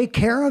good you take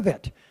care of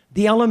it,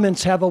 the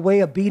elements have a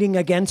way of beating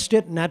against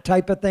it and that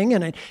type of thing,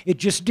 and it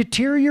just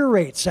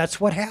deteriorates.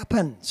 That's what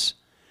happens.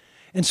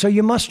 And so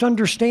you must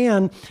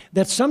understand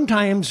that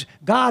sometimes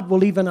God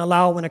will even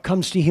allow, when it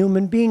comes to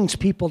human beings,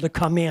 people to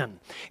come in.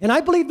 And I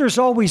believe there's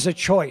always a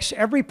choice.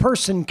 Every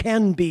person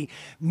can be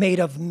made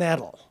of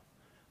metal,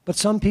 but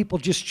some people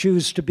just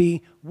choose to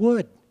be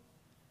wood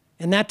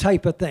and that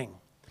type of thing.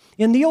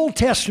 In the Old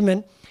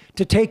Testament,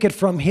 to take it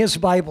from his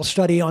Bible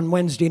study on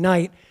Wednesday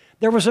night,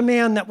 there was a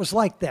man that was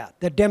like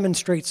that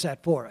demonstrates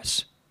that for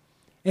us.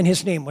 And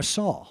his name was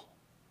Saul.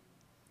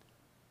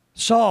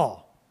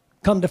 Saul,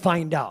 come to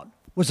find out,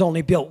 was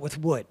only built with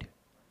wood.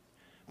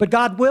 But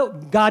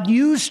God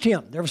used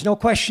him. There was no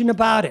question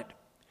about it.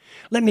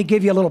 Let me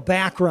give you a little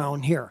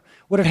background here.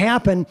 What had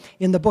happened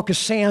in the book of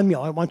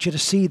Samuel, I want you to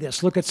see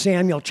this. Look at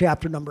Samuel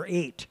chapter number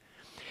 8.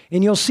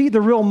 And you'll see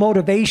the real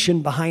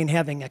motivation behind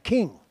having a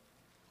king.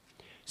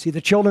 See, the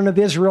children of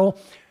Israel,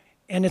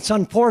 and it's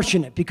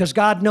unfortunate because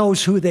God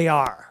knows who they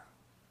are.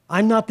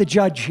 I'm not the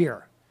judge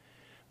here.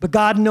 But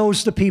God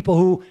knows the people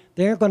who,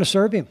 they aren't going to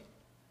serve him.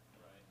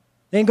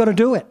 They ain't going to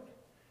do it.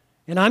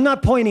 And I'm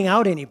not pointing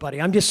out anybody.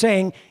 I'm just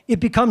saying it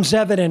becomes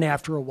evident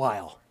after a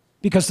while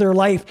because their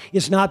life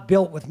is not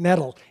built with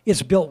metal.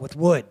 It's built with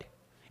wood.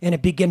 And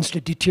it begins to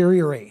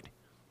deteriorate.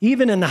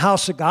 Even in the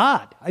house of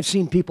God, I've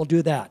seen people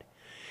do that.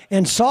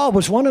 And Saul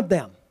was one of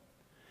them.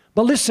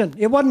 But listen,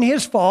 it wasn't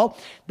his fault.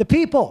 The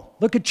people,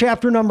 look at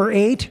chapter number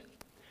 8.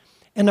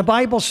 And the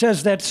Bible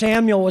says that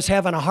Samuel was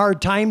having a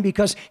hard time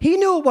because he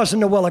knew it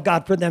wasn't the will of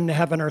God for them to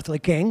have an earthly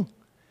king.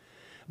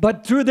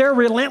 But through their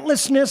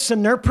relentlessness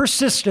and their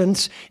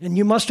persistence, and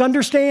you must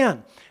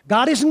understand,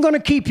 God isn't going to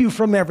keep you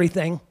from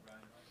everything.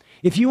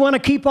 If you want to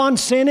keep on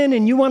sinning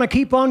and you want to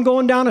keep on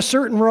going down a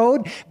certain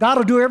road, God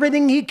will do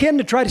everything He can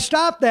to try to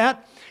stop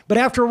that. But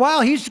after a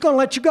while, He's just going to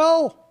let you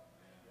go.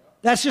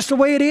 That's just the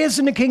way it is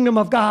in the kingdom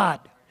of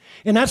God.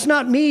 And that's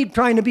not me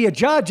trying to be a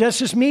judge. That's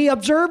just me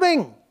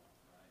observing.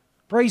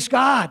 Praise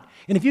God.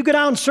 And if you go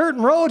down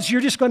certain roads,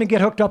 you're just going to get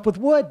hooked up with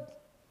wood.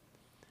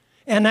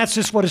 And that's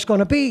just what it's going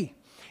to be.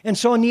 And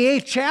so in the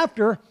 8th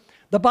chapter,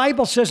 the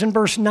Bible says in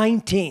verse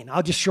 19,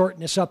 I'll just shorten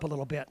this up a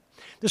little bit.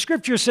 The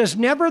scripture says,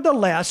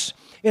 nevertheless,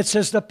 it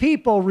says the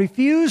people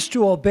refused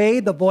to obey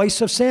the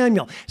voice of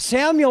Samuel.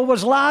 Samuel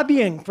was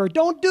lobbying for,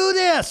 don't do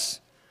this.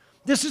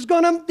 This is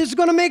going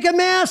to make a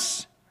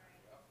mess.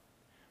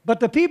 But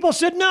the people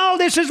said, no,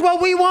 this is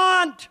what we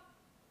want.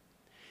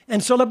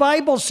 And so the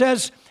Bible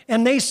says,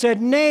 and they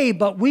said, nay,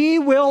 but we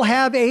will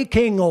have a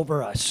king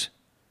over us.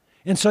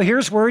 And so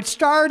here's where it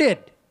started.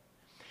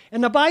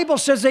 And the Bible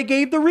says they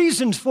gave the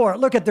reasons for it.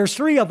 Look at, there's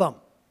 3 of them.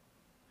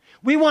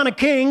 We want a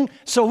king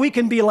so we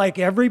can be like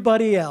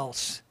everybody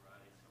else.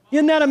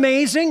 Isn't that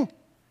amazing?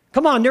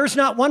 Come on, there's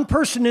not one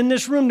person in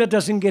this room that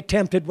doesn't get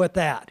tempted with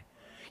that.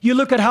 You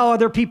look at how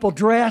other people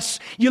dress.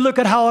 You look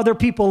at how other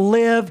people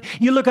live.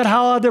 You look at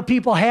how other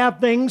people have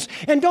things.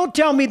 And don't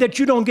tell me that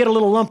you don't get a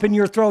little lump in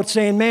your throat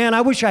saying, man,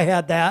 I wish I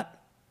had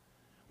that.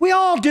 We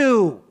all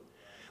do.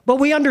 But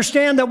we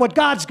understand that what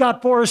God's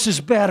got for us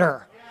is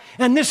better.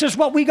 And this is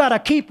what we got to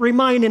keep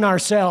reminding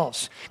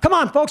ourselves. Come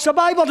on, folks, the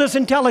Bible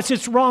doesn't tell us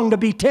it's wrong to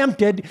be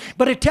tempted,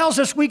 but it tells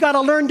us we got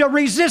to learn to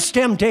resist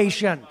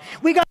temptation.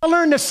 We got to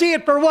learn to see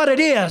it for what it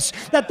is,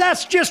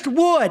 that's just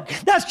wood,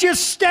 that's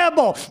just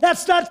stubble,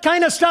 that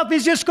kind of stuff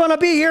is just going to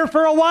be here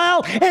for a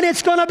while, and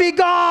it's going to be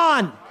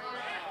gone.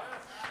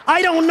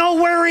 I don't know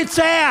where it's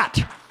at.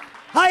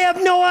 I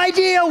have no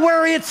idea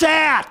where it's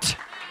at.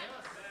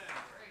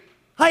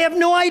 I have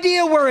no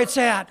idea where it's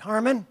at,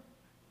 Harmon.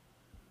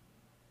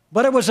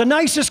 But it was the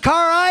nicest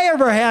car I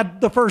ever had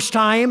the first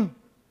time.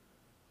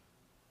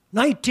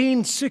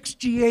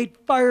 1968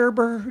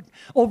 Firebird,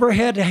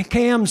 overhead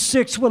cam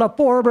 6 with a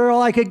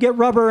 4-barrel. I could get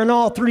rubber in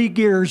all 3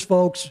 gears,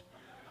 folks.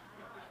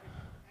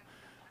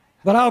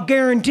 But I'll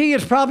guarantee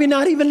it's probably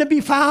not even to be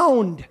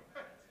found.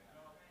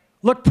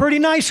 Looked pretty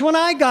nice when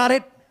I got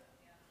it.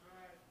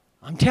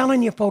 I'm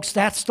telling you, folks,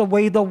 that's the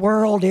way the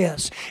world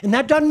is. And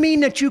that doesn't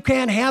mean that you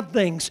can't have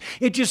things.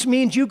 It just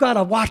means you got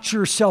to watch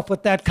yourself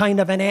with that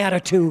kind of an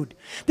attitude.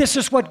 This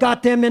is what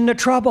got them into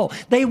trouble.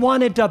 They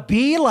wanted to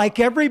be like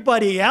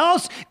everybody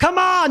else. Come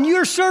on,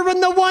 you're serving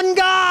the one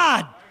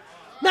God.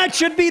 That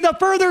should be the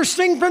furthest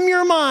thing from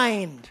your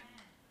mind.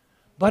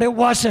 But it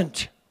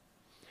wasn't.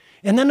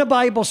 And then the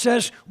Bible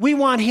says we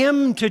want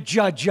Him to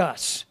judge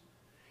us.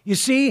 You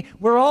see,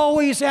 we're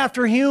always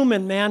after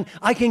human, man.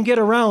 I can get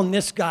around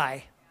this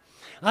guy.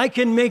 I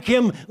can make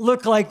him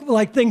look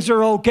like things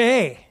are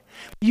okay.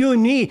 You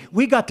and me,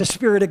 we got the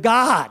Spirit of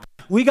God.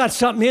 We got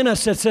something in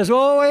us that says,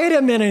 oh, wait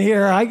a minute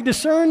here. I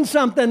discern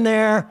something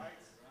there.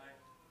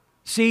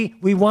 See,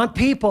 we want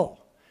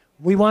people.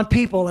 We want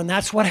people, and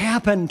that's what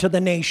happened to the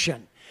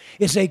nation,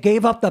 is they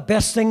gave up the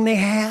best thing they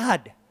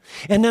had.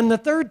 And then the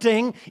third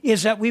thing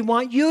is that we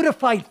want you to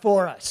fight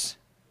for us.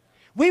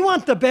 We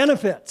want the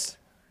benefits.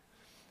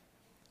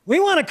 We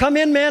want to come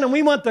in, man, and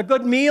we want the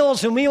good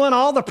meals, and we want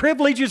all the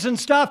privileges and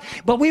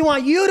stuff, but we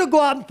want you to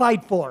go out and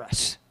fight for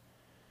us.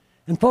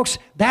 And folks,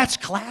 that's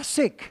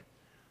classic.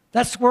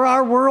 That's where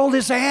our world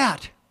is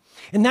at.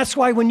 And that's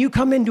why when you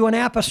come into an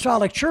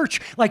apostolic church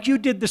like you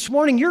did this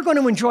morning, you're going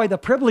to enjoy the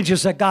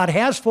privileges that God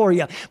has for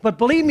you. But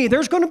believe me,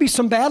 there's going to be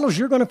some battles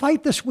you're going to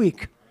fight this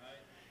week.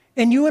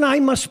 And you and I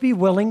must be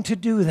willing to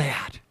do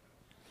that.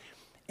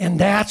 And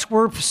that's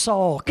where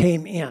Saul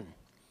came in.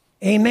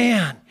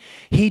 Amen.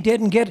 He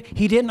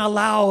didn't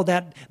allow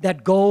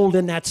that gold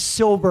and that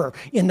silver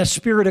in the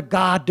Spirit of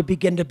God to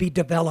begin to be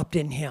developed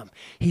in him.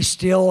 He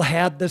still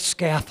had the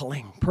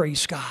scaffolding,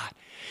 praise God.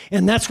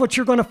 And that's what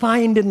you're going to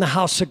find in the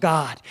house of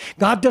God.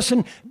 God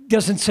doesn't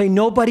say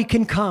nobody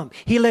can come.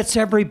 He lets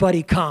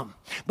everybody come.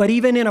 But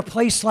even in a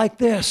place like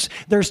this,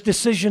 there's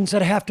decisions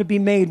that have to be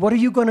made. What are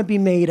you going to be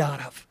made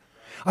out of?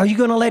 Are you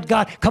going to let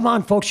God? Come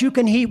on, folks, you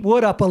can heat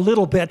wood up a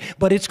little bit,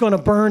 but it's going to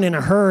burn in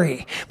a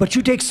hurry. But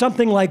you take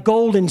something like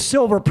gold and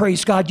silver,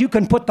 praise God, you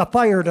can put the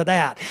fire to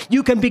that.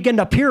 You can begin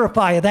to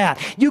purify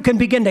that. You can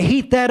begin to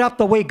heat that up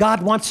the way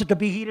God wants it to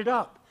be heated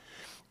up.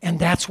 And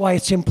that's why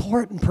it's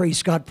important,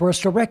 praise God, for us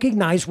to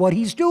recognize what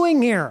He's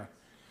doing here.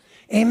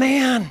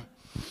 Amen.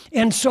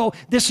 And so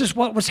this is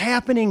what was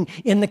happening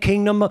in the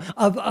kingdom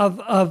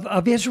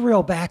of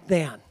Israel back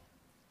then.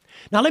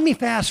 Now, let me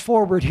fast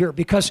forward here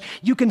because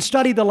you can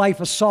study the life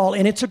of Saul,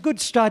 and it's a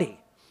good study.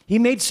 He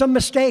made some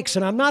mistakes,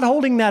 and I'm not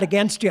holding that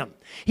against him.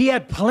 He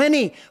had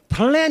plenty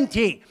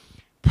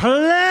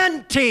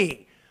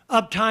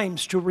of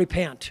times to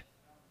repent,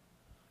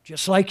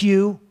 just like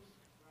you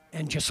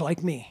and just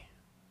like me.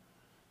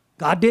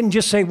 God didn't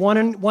just say one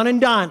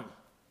and done.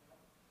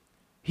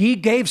 He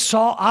gave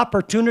Saul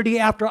opportunity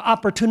after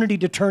opportunity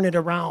to turn it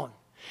around.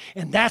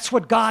 And that's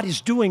what God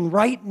is doing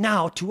right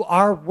now to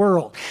our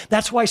world.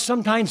 That's why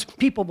sometimes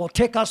people will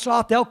tick us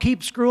off. They'll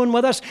keep screwing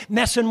with us,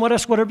 messing with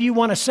us, whatever you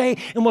want to say.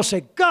 And we'll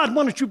say, God,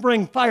 why don't you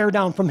bring fire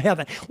down from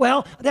heaven?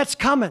 Well, that's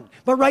coming.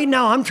 But right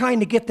now, I'm trying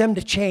to get them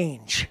to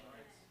change.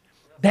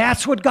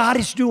 That's what God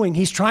is doing.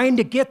 He's trying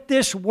to get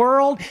this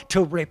world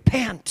to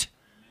repent.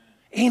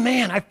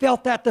 Amen. I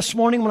felt that this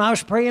morning when I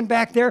was praying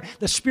back there,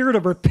 the spirit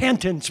of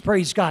repentance,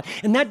 praise God.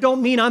 And that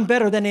don't mean I'm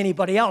better than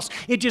anybody else.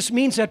 It just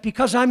means that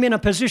because I'm in a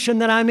position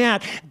that I'm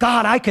at,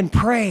 God, I can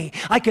pray.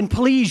 I can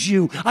please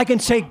you. I can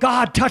say,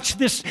 God, touch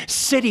this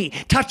city,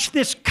 touch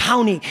this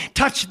county,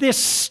 touch this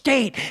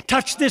state,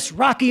 touch this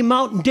Rocky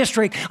Mountain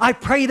district. I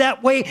pray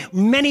that way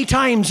many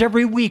times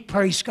every week,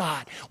 praise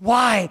God.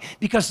 Why?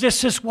 Because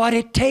this is what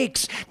it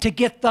takes to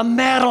get the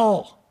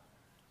medal.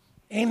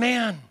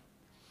 Amen.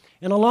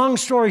 And a long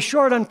story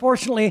short,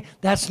 unfortunately,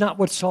 that's not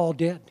what Saul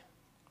did.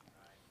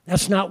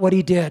 That's not what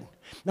he did.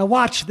 Now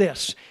watch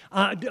this.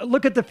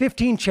 Look at the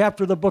 15th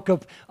chapter of the book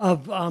of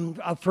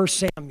 1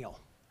 Samuel.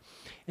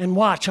 And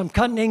watch, I'm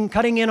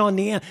cutting in on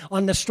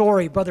the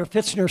story. Brother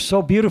Fitzner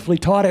so beautifully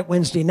taught it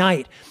Wednesday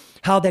night.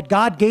 How that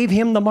God gave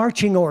him the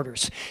marching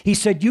orders. He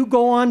said, you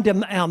go on to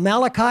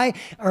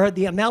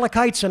the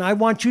Amalekites, and I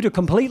want you to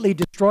completely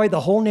destroy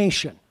the whole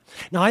nation.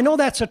 Now, I know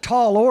that's a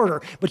tall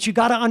order, but you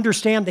got to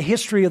understand the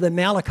history of the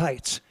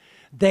Amalekites.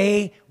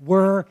 They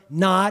were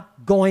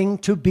not going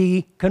to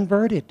be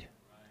converted.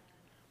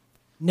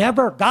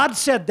 Never. God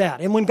said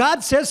that. And when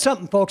God says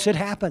something, folks, it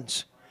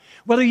happens.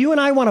 Whether you and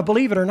I want to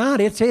believe it or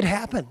not, it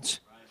happens.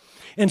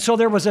 And so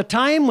there was a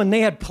time when they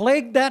had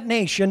plagued that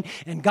nation,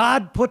 and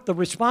God put the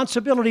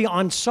responsibility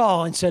on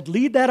Saul and said,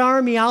 lead that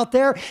army out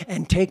there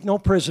and take no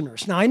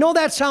prisoners. Now, I know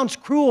that sounds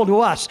cruel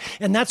to us,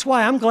 and that's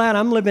why I'm glad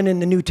I'm living in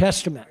the New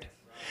Testament.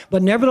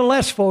 But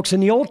nevertheless, folks, in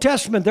the Old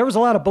Testament, there was a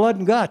lot of blood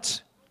and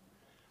guts.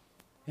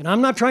 And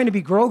I'm not trying to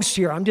be gross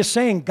here. I'm just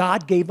saying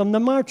God gave them the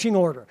marching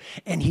order,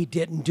 and he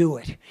didn't do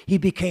it. He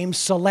became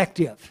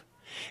selective.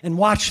 And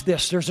watch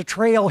this. There's a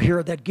trail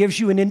here that gives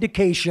you an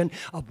indication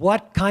of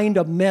what kind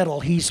of metal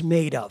he's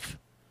made of.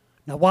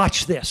 Now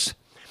watch this.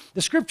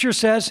 The scripture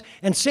says,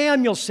 and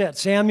Samuel said,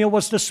 Samuel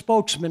was the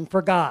spokesman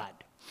for God.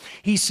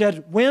 He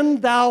said,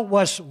 when thou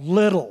wast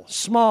little,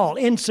 small,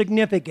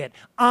 insignificant,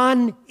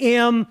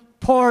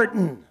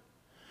 unimportant.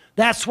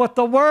 That's what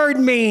the word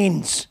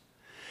means.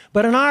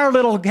 But in our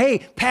little, hey,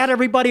 pat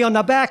everybody on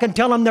the back and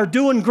tell them they're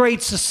doing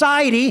great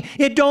society,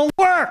 it don't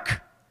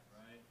work.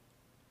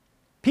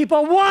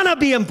 People want to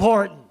be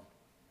important.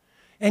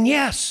 And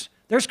yes,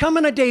 there's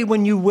coming a day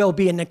when you will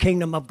be in the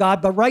kingdom of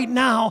God, but right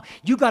now,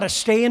 you got to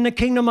stay in the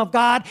kingdom of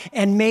God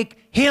and make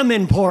him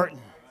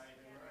important.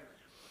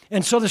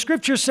 And so the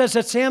scripture says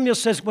that Samuel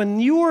says, when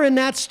you were in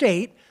that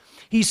state,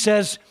 he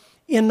says,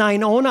 in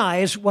thine own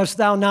eyes wast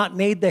thou not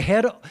made the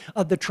head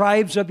of the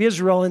tribes of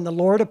Israel, and the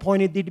Lord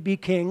appointed thee to be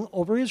king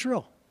over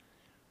Israel.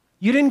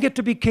 You didn't get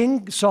to be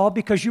king, Saul,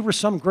 because you were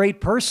some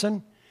great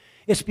person.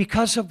 It's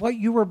because of what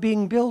you were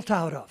being built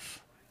out of.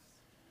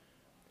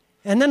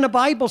 And then the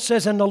Bible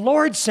says, and the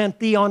Lord sent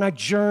thee on a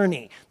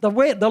journey. The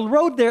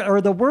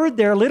word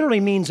there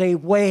literally means a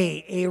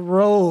way, a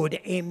road,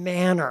 a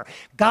manner.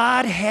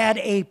 God had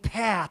a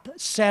path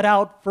set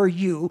out for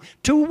you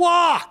to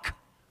walk,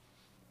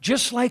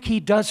 just like he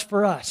does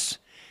for us.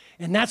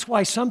 And that's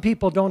why some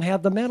people don't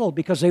have the medal,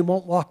 because they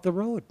won't walk the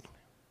road.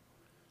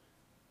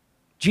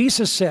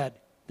 Jesus said,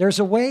 there's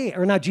a way,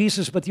 or not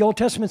Jesus, but the Old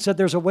Testament said,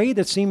 there's a way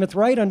that seemeth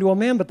right unto a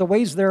man, but the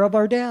ways thereof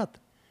are death.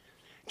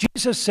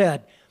 Jesus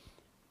said,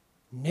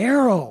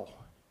 narrow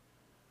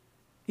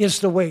is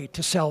the way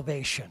to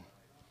salvation,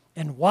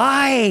 and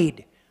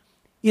wide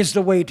is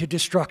the way to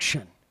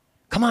destruction.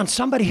 Come on,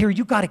 somebody here,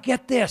 you got to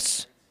get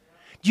this.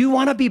 Do you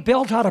want to be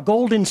built out of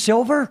gold and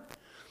silver?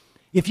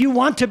 If you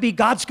want to be,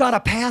 God's got a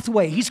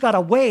pathway. He's got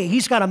a way.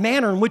 He's got a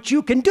manner in which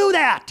you can do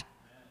that.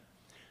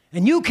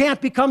 And you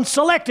can't become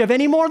selective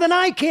any more than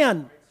I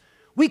can.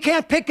 We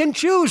can't pick and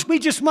choose. We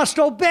just must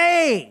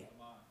obey.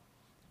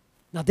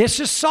 Now, this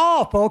is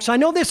Saul, folks. I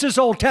know this is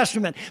Old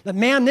Testament, but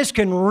man, this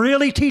can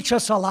really teach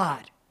us a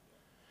lot.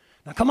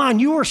 Now, come on,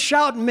 you were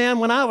shouting, man,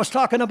 when I was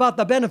talking about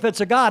the benefits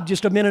of God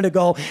just a minute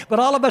ago, but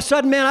all of a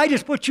sudden, man, I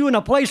just put you in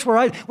a place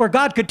where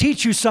God could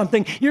teach you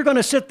something. You're going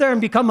to sit there and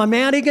become a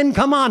Madigan?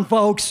 Come on,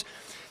 folks.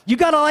 You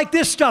got to like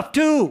this stuff,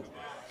 too.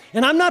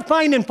 And I'm not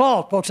finding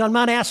fault, folks. I'm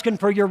not asking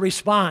for your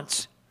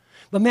response.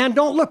 But, man,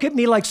 don't look at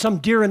me like some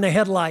deer in the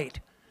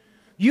headlight.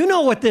 You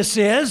know what this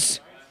is.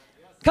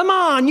 Come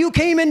on, you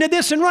came into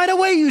this and right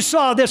away you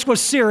saw this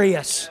was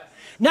serious.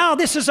 Now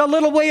this is a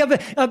little way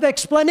of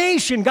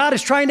explanation. God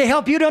is trying to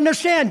help you to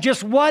understand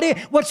just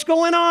what's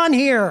going on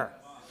here.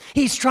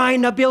 He's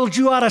trying to build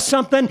you out of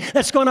something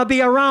that's going to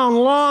be around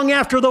long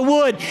after the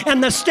wood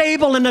and the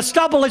stable and the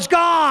stubble is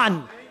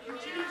gone.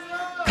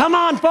 Come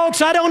on,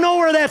 folks, I don't know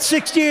where that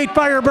 68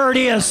 Firebird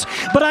is,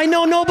 but I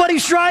know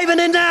nobody's driving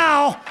it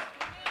now.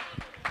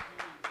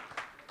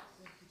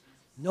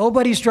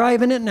 Nobody's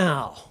driving it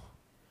now.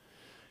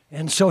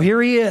 And so here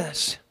he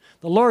is.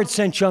 The Lord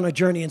sent you on a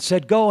journey and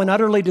said, go and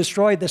utterly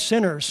destroy the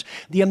sinners,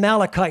 the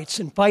Amalekites,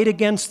 and fight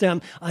against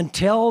them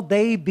until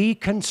they be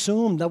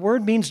consumed. The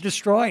word means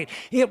destroyed.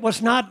 It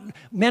was not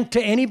meant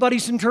to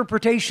anybody's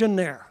interpretation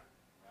there.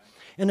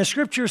 And the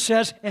scripture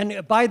says,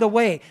 and by the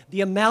way,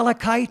 the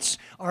Amalekites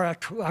are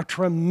a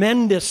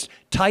tremendous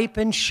type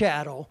and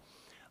shadow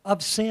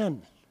of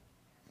sin.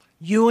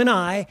 You and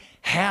I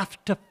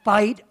have to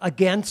fight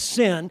against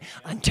sin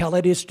until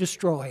it is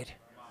destroyed.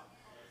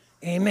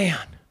 Amen.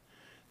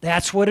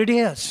 That's what it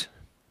is.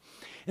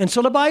 And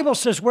so the Bible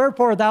says,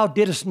 wherefore thou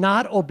didst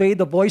not obey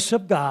the voice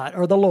of God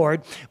or the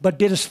Lord, but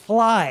didst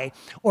fly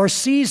or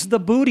seize the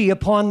booty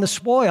upon the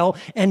spoil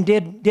and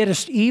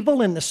didst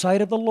evil in the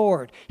sight of the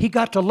Lord. He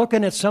got to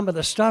looking at some of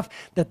the stuff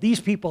that these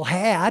people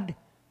had,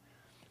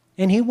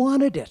 and he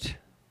wanted it.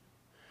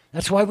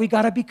 That's why we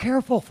got to be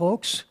careful,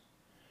 folks.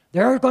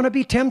 There are going to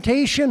be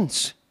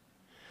temptations.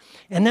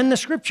 And then the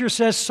scripture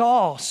says,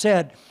 Saul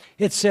said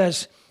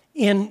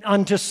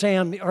unto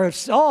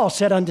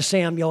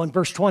Samuel in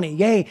verse 20,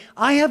 yea,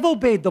 I have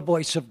obeyed the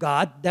voice of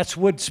God. That's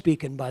Wood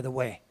speaking, by the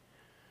way.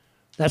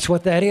 That's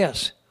what that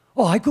is.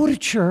 Oh, I go to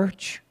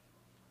church.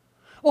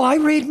 Oh, I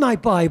read my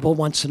Bible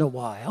once in a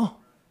while.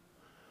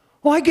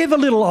 Oh, I give a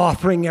little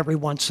offering every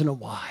once in a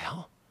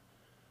while.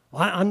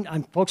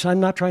 Folks, I'm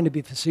not trying to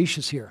be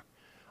facetious here.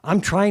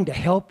 I'm trying to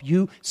help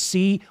you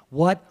see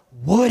what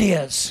wood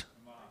is.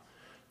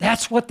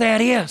 That's what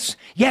that is.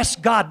 Yes,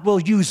 God will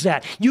use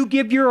that. You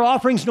give your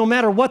offerings, no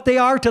matter what they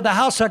are, to the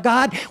house of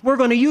God. We're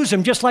going to use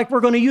them just like we're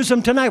going to use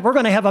them tonight. We're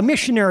going to have a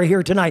missionary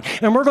here tonight,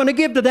 and we're going to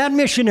give to that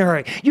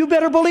missionary. You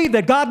better believe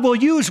that God will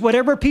use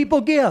whatever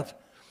people give.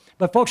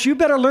 But folks, you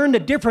better learn the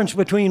difference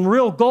between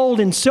real gold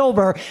and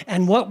silver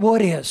and what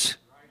wood is.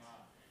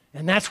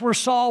 And that's where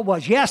Saul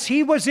was. Yes,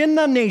 he was in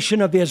the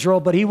nation of Israel,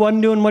 but he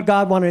wasn't doing what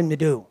God wanted him to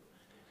do.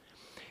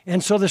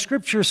 And so the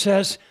scripture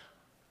says,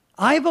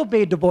 I've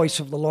obeyed the voice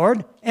of the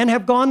Lord and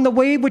have gone the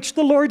way which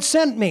the Lord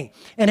sent me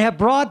and have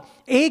brought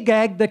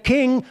Agag, the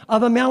king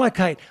of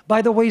Amalekite.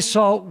 By the way,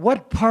 Saul,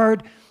 what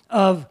part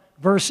of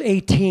verse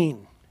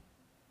 18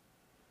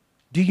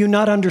 do you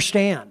not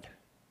understand?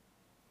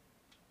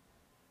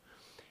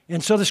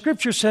 And so the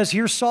scripture says,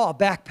 here's Saul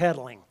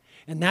backpedaling.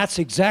 And that's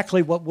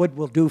exactly what wood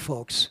will do,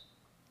 folks.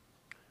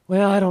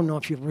 Well, I don't know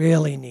if you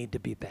really need to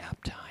be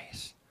baptized.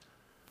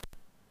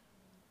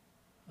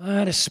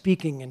 That is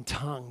speaking in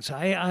tongues.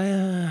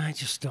 I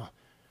just don't.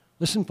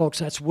 Listen, folks,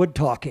 that's wood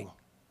talking.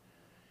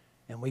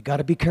 And we got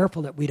to be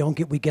careful that we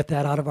get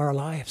that out of our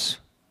lives.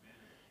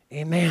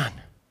 Amen.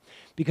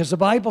 Because the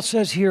Bible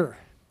says here,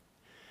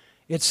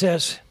 it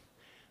says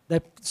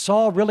that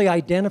Saul really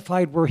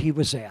identified where he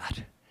was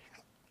at.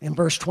 In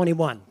verse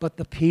 21, but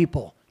the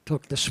people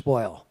took the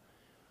spoil.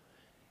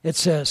 It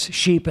says,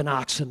 sheep and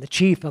oxen, the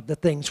chief of the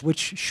things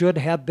which should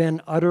have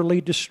been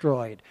utterly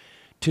destroyed,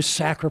 to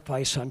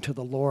sacrifice unto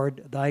the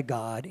Lord thy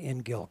God in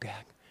Gilgal.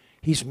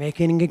 He's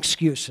making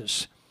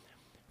excuses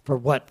for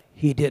what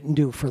he didn't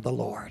do for the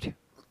Lord.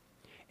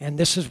 And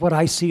this is what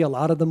I see a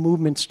lot of the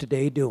movements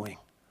today doing.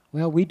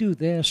 Well, we do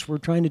this, we're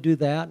trying to do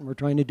that, and we're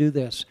trying to do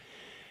this.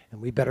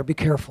 And we better be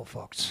careful,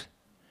 folks.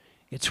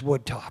 It's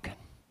wood talking.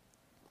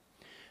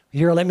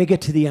 Here, let me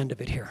get to the end of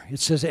it here. It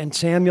says, and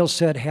Samuel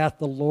said, hath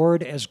the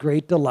Lord as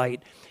great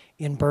delight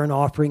in burnt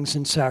offerings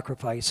and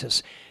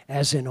sacrifices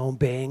as in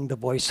obeying the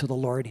voice of the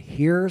Lord.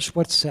 Here's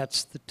what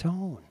sets the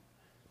tone.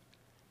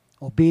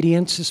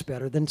 Obedience is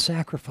better than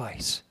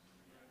sacrifice.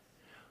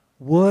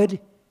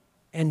 Wood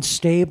and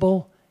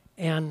stable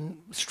and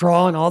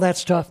straw and all that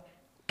stuff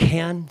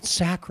can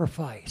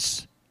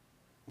sacrifice.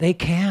 They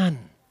can.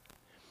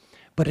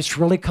 But it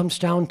really comes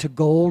down to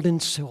gold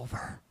and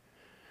silver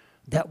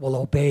that will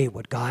obey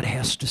what God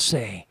has to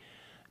say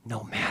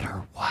no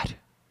matter what.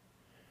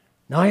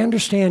 Now, I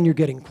understand you're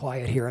getting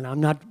quiet here, and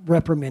I'm not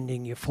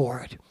reprimanding you for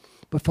it.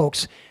 But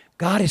folks,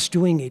 God is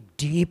doing a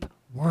deep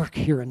work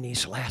here in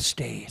these last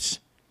days.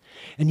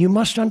 And you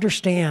must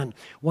understand,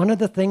 one of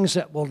the things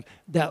that will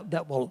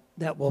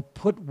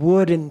put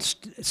wood and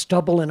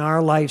stubble in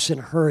our lives in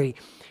a hurry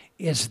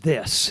is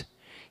this.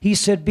 He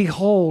said,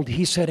 behold,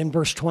 he said in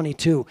verse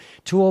 22,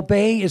 to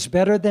obey is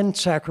better than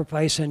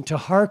sacrifice, and to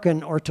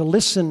hearken or to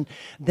listen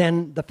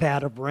than the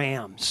fat of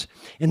rams.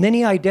 And then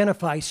he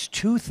identifies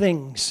two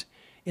things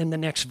in the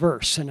next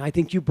verse, and I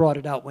think you brought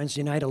it out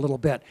Wednesday night a little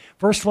bit.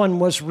 First one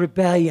was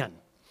rebellion.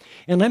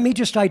 And let me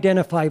just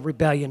identify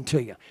rebellion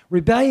to you.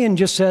 Rebellion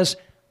just says,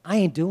 I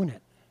ain't doing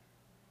it.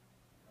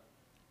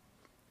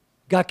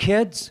 Got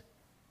kids?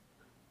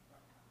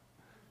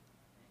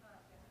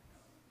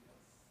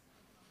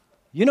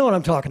 You know what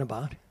I'm talking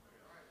about.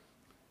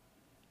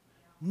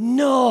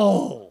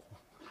 No.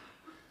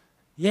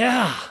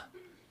 Yeah.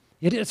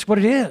 It's what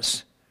it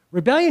is.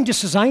 Rebellion just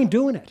says, I ain't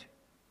doing it.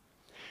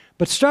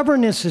 But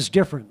stubbornness is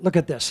different. Look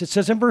at this. It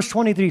says in verse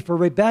 23, for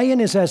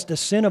rebellion is as the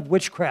sin of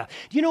witchcraft.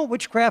 Do you know what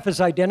witchcraft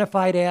is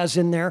identified as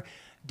in there?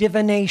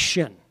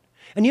 Divination.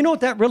 And you know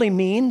what that really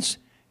means?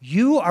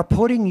 You are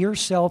putting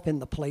yourself in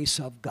the place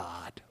of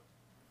God.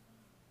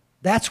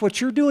 That's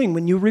what you're doing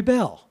when you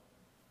rebel.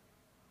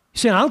 You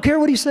say, I don't care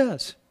what he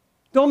says.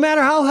 Don't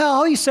matter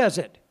how he says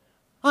it.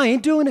 I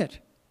ain't doing it.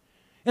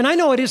 And I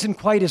know it isn't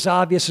quite as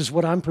obvious as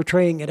what I'm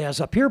portraying it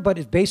as up here,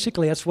 but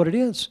basically that's what it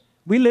is.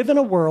 We live in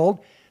a world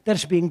that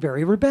is being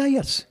very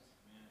rebellious.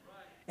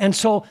 And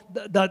so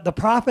the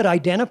prophet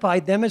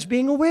identified them as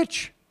being a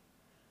witch,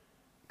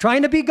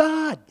 trying to be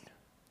God.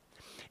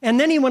 And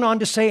then he went on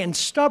to say, and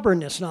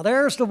stubbornness. Now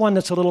there's the one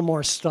that's a little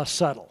more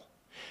subtle.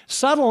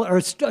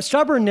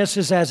 Stubbornness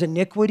is as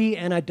iniquity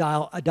and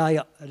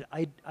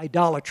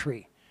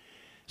idolatry.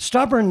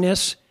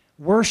 Stubbornness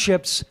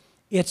worships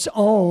its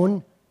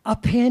own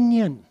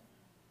opinion.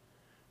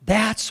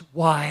 That's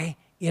why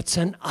it's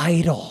an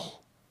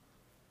idol.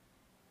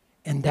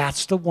 And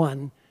that's the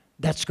one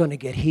that's going to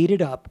get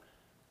heated up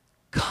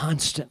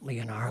constantly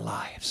in our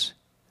lives.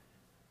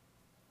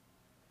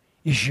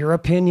 Is your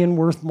opinion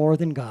worth more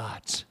than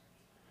God's?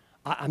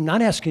 I'm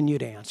not asking you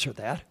to answer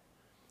that.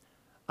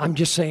 I'm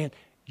just saying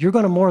you're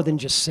going to more than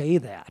just say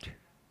that.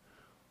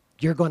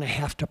 You're going to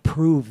have to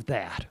prove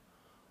that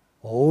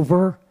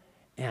over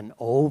and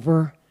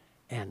over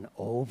and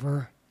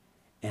over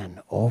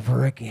and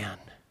over again.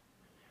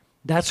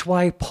 That's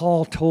why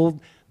Paul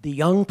told the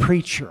young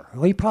preacher,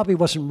 well, he probably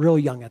wasn't real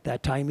young at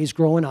that time, he's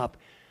growing up.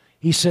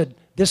 He said,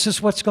 this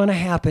is what's going to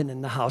happen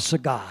in the house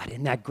of God,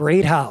 in that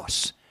great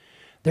house.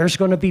 There's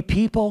going to be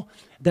people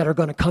that are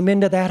going to come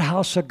into that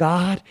house of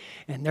God,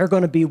 and they're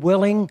going to be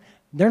willing.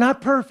 They're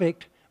not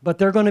perfect, but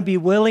they're going to be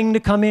willing to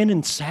come in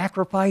and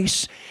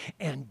sacrifice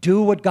and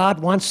do what God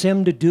wants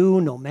them to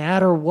do no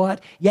matter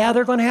what. Yeah,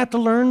 they're going to have to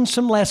learn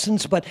some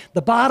lessons, but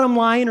the bottom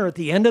line, or at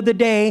the end of the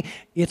day,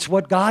 it's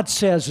what God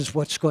says is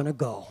what's going to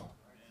go.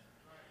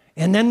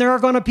 And then there are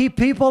going to be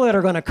people that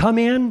are going to come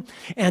in,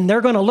 and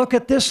they're going to look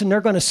at this, and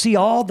they're going to see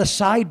all the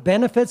side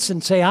benefits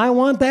and say, I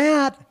want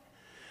that.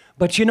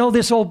 But you know,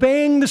 this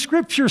obeying the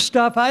scripture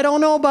stuff, I don't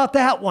know about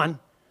that one.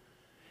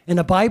 And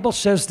the Bible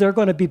says they're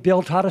going to be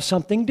built out of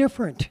something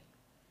different.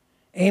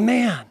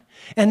 Amen.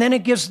 And then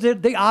it gives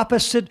the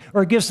opposite,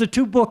 or it gives the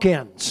two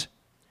bookends.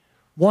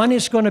 One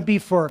is going to be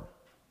for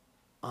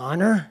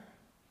honor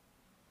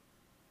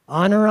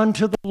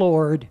unto the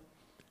Lord,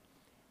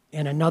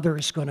 and another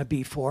is going to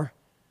be for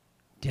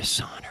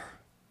dishonor.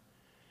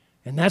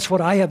 And that's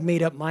what I have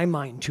made up my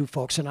mind to,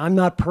 folks, and I'm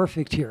not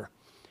perfect here,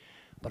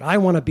 but I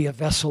want to be a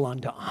vessel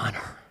unto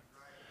honor.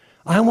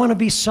 I want to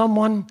be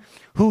someone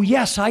who,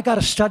 yes, I got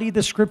to study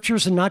the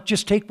scriptures and not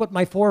just take what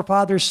my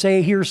forefathers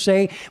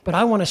say, but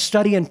I want to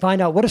study and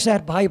find out, what does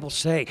that Bible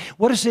say?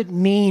 What does it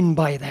mean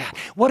by that?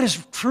 What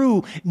does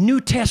true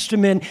New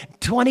Testament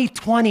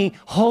 2020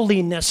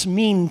 holiness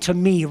mean to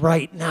me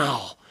right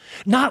now?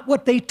 Not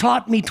what they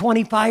taught me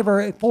 25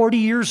 or 40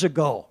 years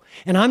ago.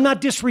 And I'm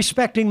not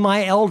disrespecting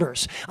my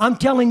elders. I'm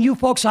telling you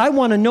folks, I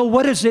want to know,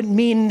 what does it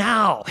mean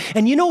now?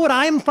 And you know what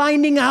I'm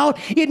finding out?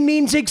 It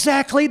means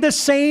exactly the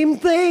same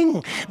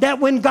thing. That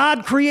when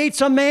God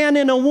creates a man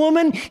and a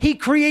woman, he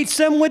creates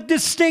them with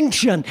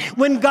distinction.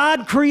 When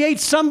God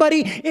creates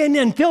somebody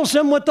and fills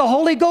them with the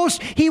Holy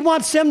Ghost, he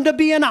wants them to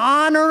be an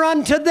honor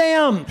unto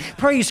them.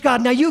 Praise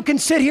God. Now you can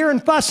sit here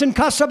and fuss and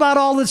cuss about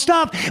all this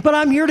stuff, but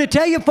I'm here to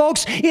tell you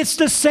folks, it's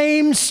the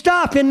same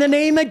stuff in the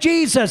name of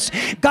Jesus.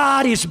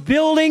 God is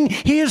building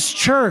his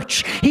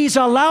church. He's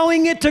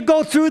allowing it to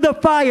go through the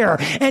fire,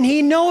 and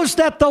he knows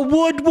that the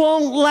wood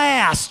won't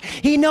last.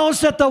 He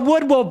knows that the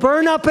wood will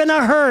burn up in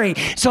a hurry,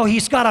 so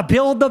he's got to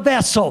build the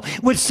vessel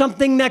with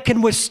something that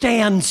can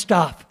withstand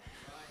stuff.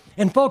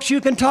 And folks, you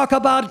can talk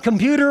about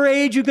computer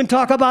age, you can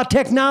talk about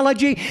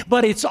technology,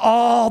 but it's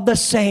all the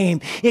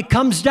same. It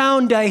comes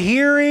down to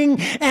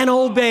hearing and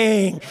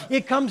obeying.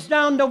 It comes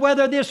down to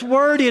whether this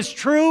word is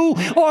true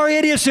or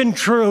it isn't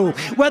true.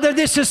 Whether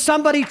this is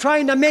somebody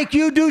trying to make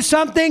you do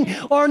something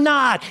or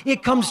not.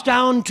 It comes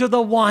down to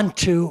the want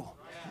to.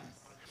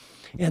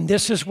 And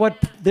this is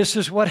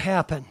what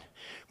happened.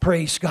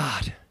 Praise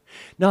God.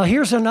 Now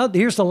here's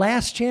the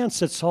last chance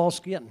that Saul's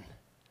getting.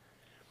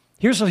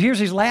 Here's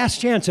his last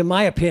chance, in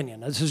my opinion.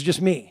 This is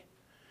just me.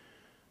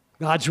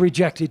 God's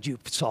rejected you,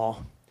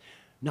 Saul.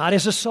 Not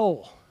as a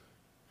soul,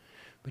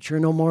 but you're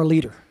no more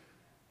leader.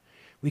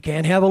 We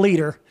can't have a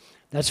leader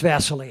that's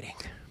vacillating.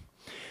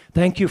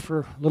 Thank you for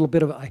a little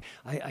bit of,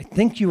 I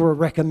think you were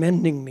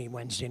recommending me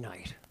Wednesday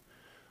night.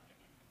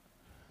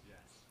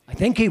 I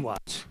think he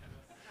was.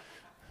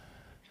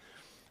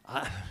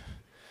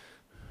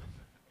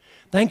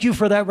 Thank you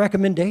for that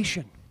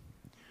recommendation.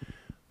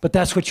 But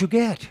that's what you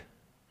get.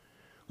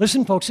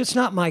 Listen, folks, it's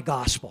not my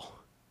gospel.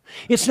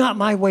 It's not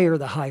my way or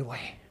the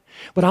highway.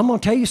 But I'm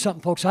going to tell you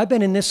something, folks. I've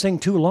been in this thing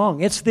too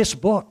long. It's this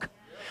book.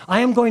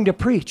 I am going to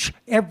preach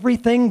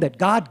everything that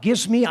God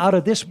gives me out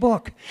of this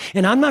book.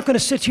 And I'm not going to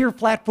sit here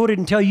flat-footed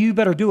and tell you, you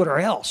better do it or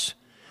else.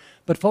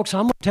 But, folks,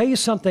 I'm going to tell you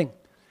something.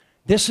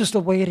 This is the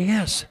way it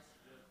is.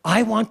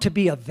 I want to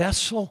be a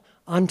vessel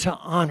unto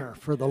honor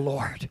for the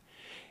Lord.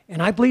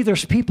 And I believe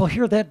there's people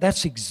here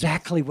that's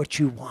exactly what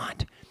you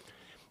want.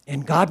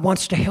 And God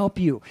wants to help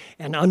you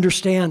and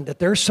understand that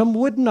there's some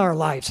wood in our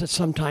lives that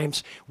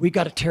sometimes we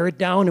got to tear it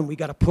down and we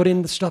got to put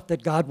in the stuff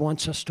that God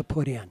wants us to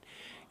put in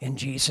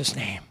Jesus'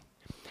 name.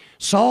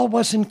 Saul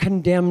wasn't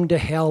condemned to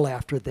hell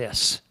after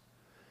this.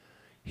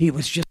 He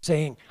was just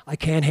saying, I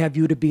can't have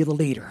you to be the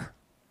leader.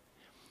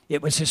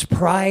 It was his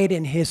pride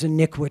and his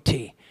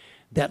iniquity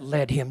that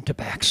led him to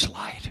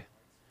backslide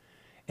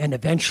and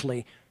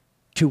eventually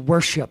to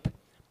worship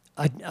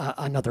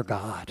another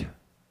god.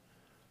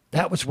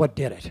 That was what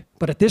did it.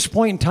 But at this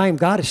point in time,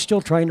 God is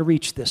still trying to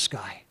reach this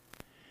guy.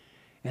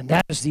 And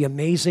that is the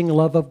amazing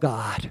love of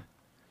God,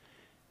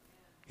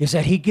 is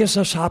that he gives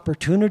us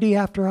opportunity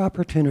after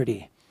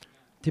opportunity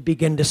to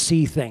begin to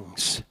see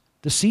things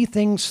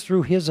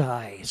through his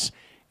eyes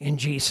in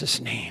Jesus'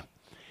 name.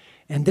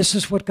 And this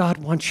is what God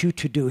wants you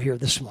to do here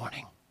this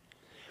morning.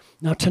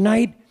 Now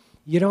tonight,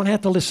 you don't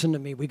have to listen to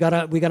me. We got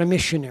a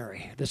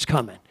missionary that's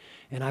coming,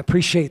 and I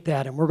appreciate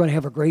that, and we're going to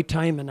have a great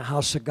time in the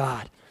house of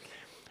God.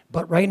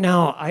 But right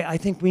now, I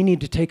think we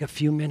need to take a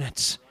few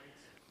minutes,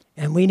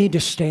 and we need to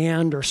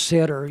stand or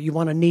sit, or you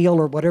want to kneel,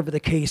 or whatever the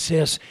case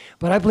is.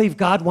 But I believe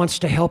God wants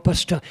to help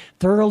us to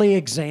thoroughly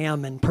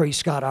examine,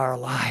 praise God, our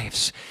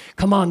lives.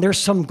 Come on, there's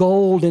some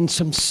gold and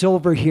some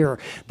silver here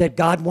that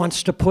God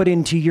wants to put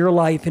into your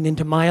life and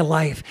into my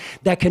life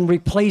that can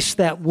replace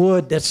that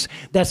wood that's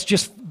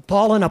just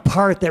fallen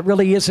apart, that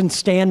really isn't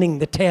standing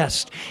the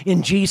test,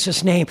 in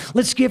Jesus' name.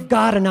 Let's give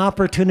God an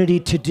opportunity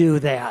to do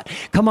that.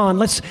 Come on,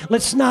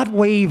 let's not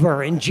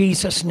waver in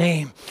Jesus'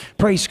 name.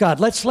 Praise God.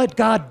 Let's let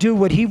God do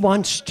what he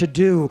wants to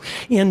do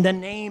in the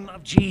name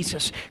of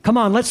Jesus. Come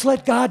on, let's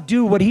let God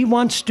do what he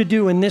wants to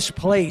do in this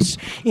place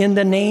in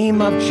the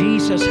name of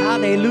Jesus.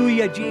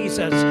 Hallelujah,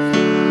 Jesus.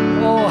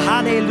 Oh,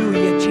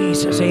 hallelujah,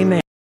 Jesus. Amen.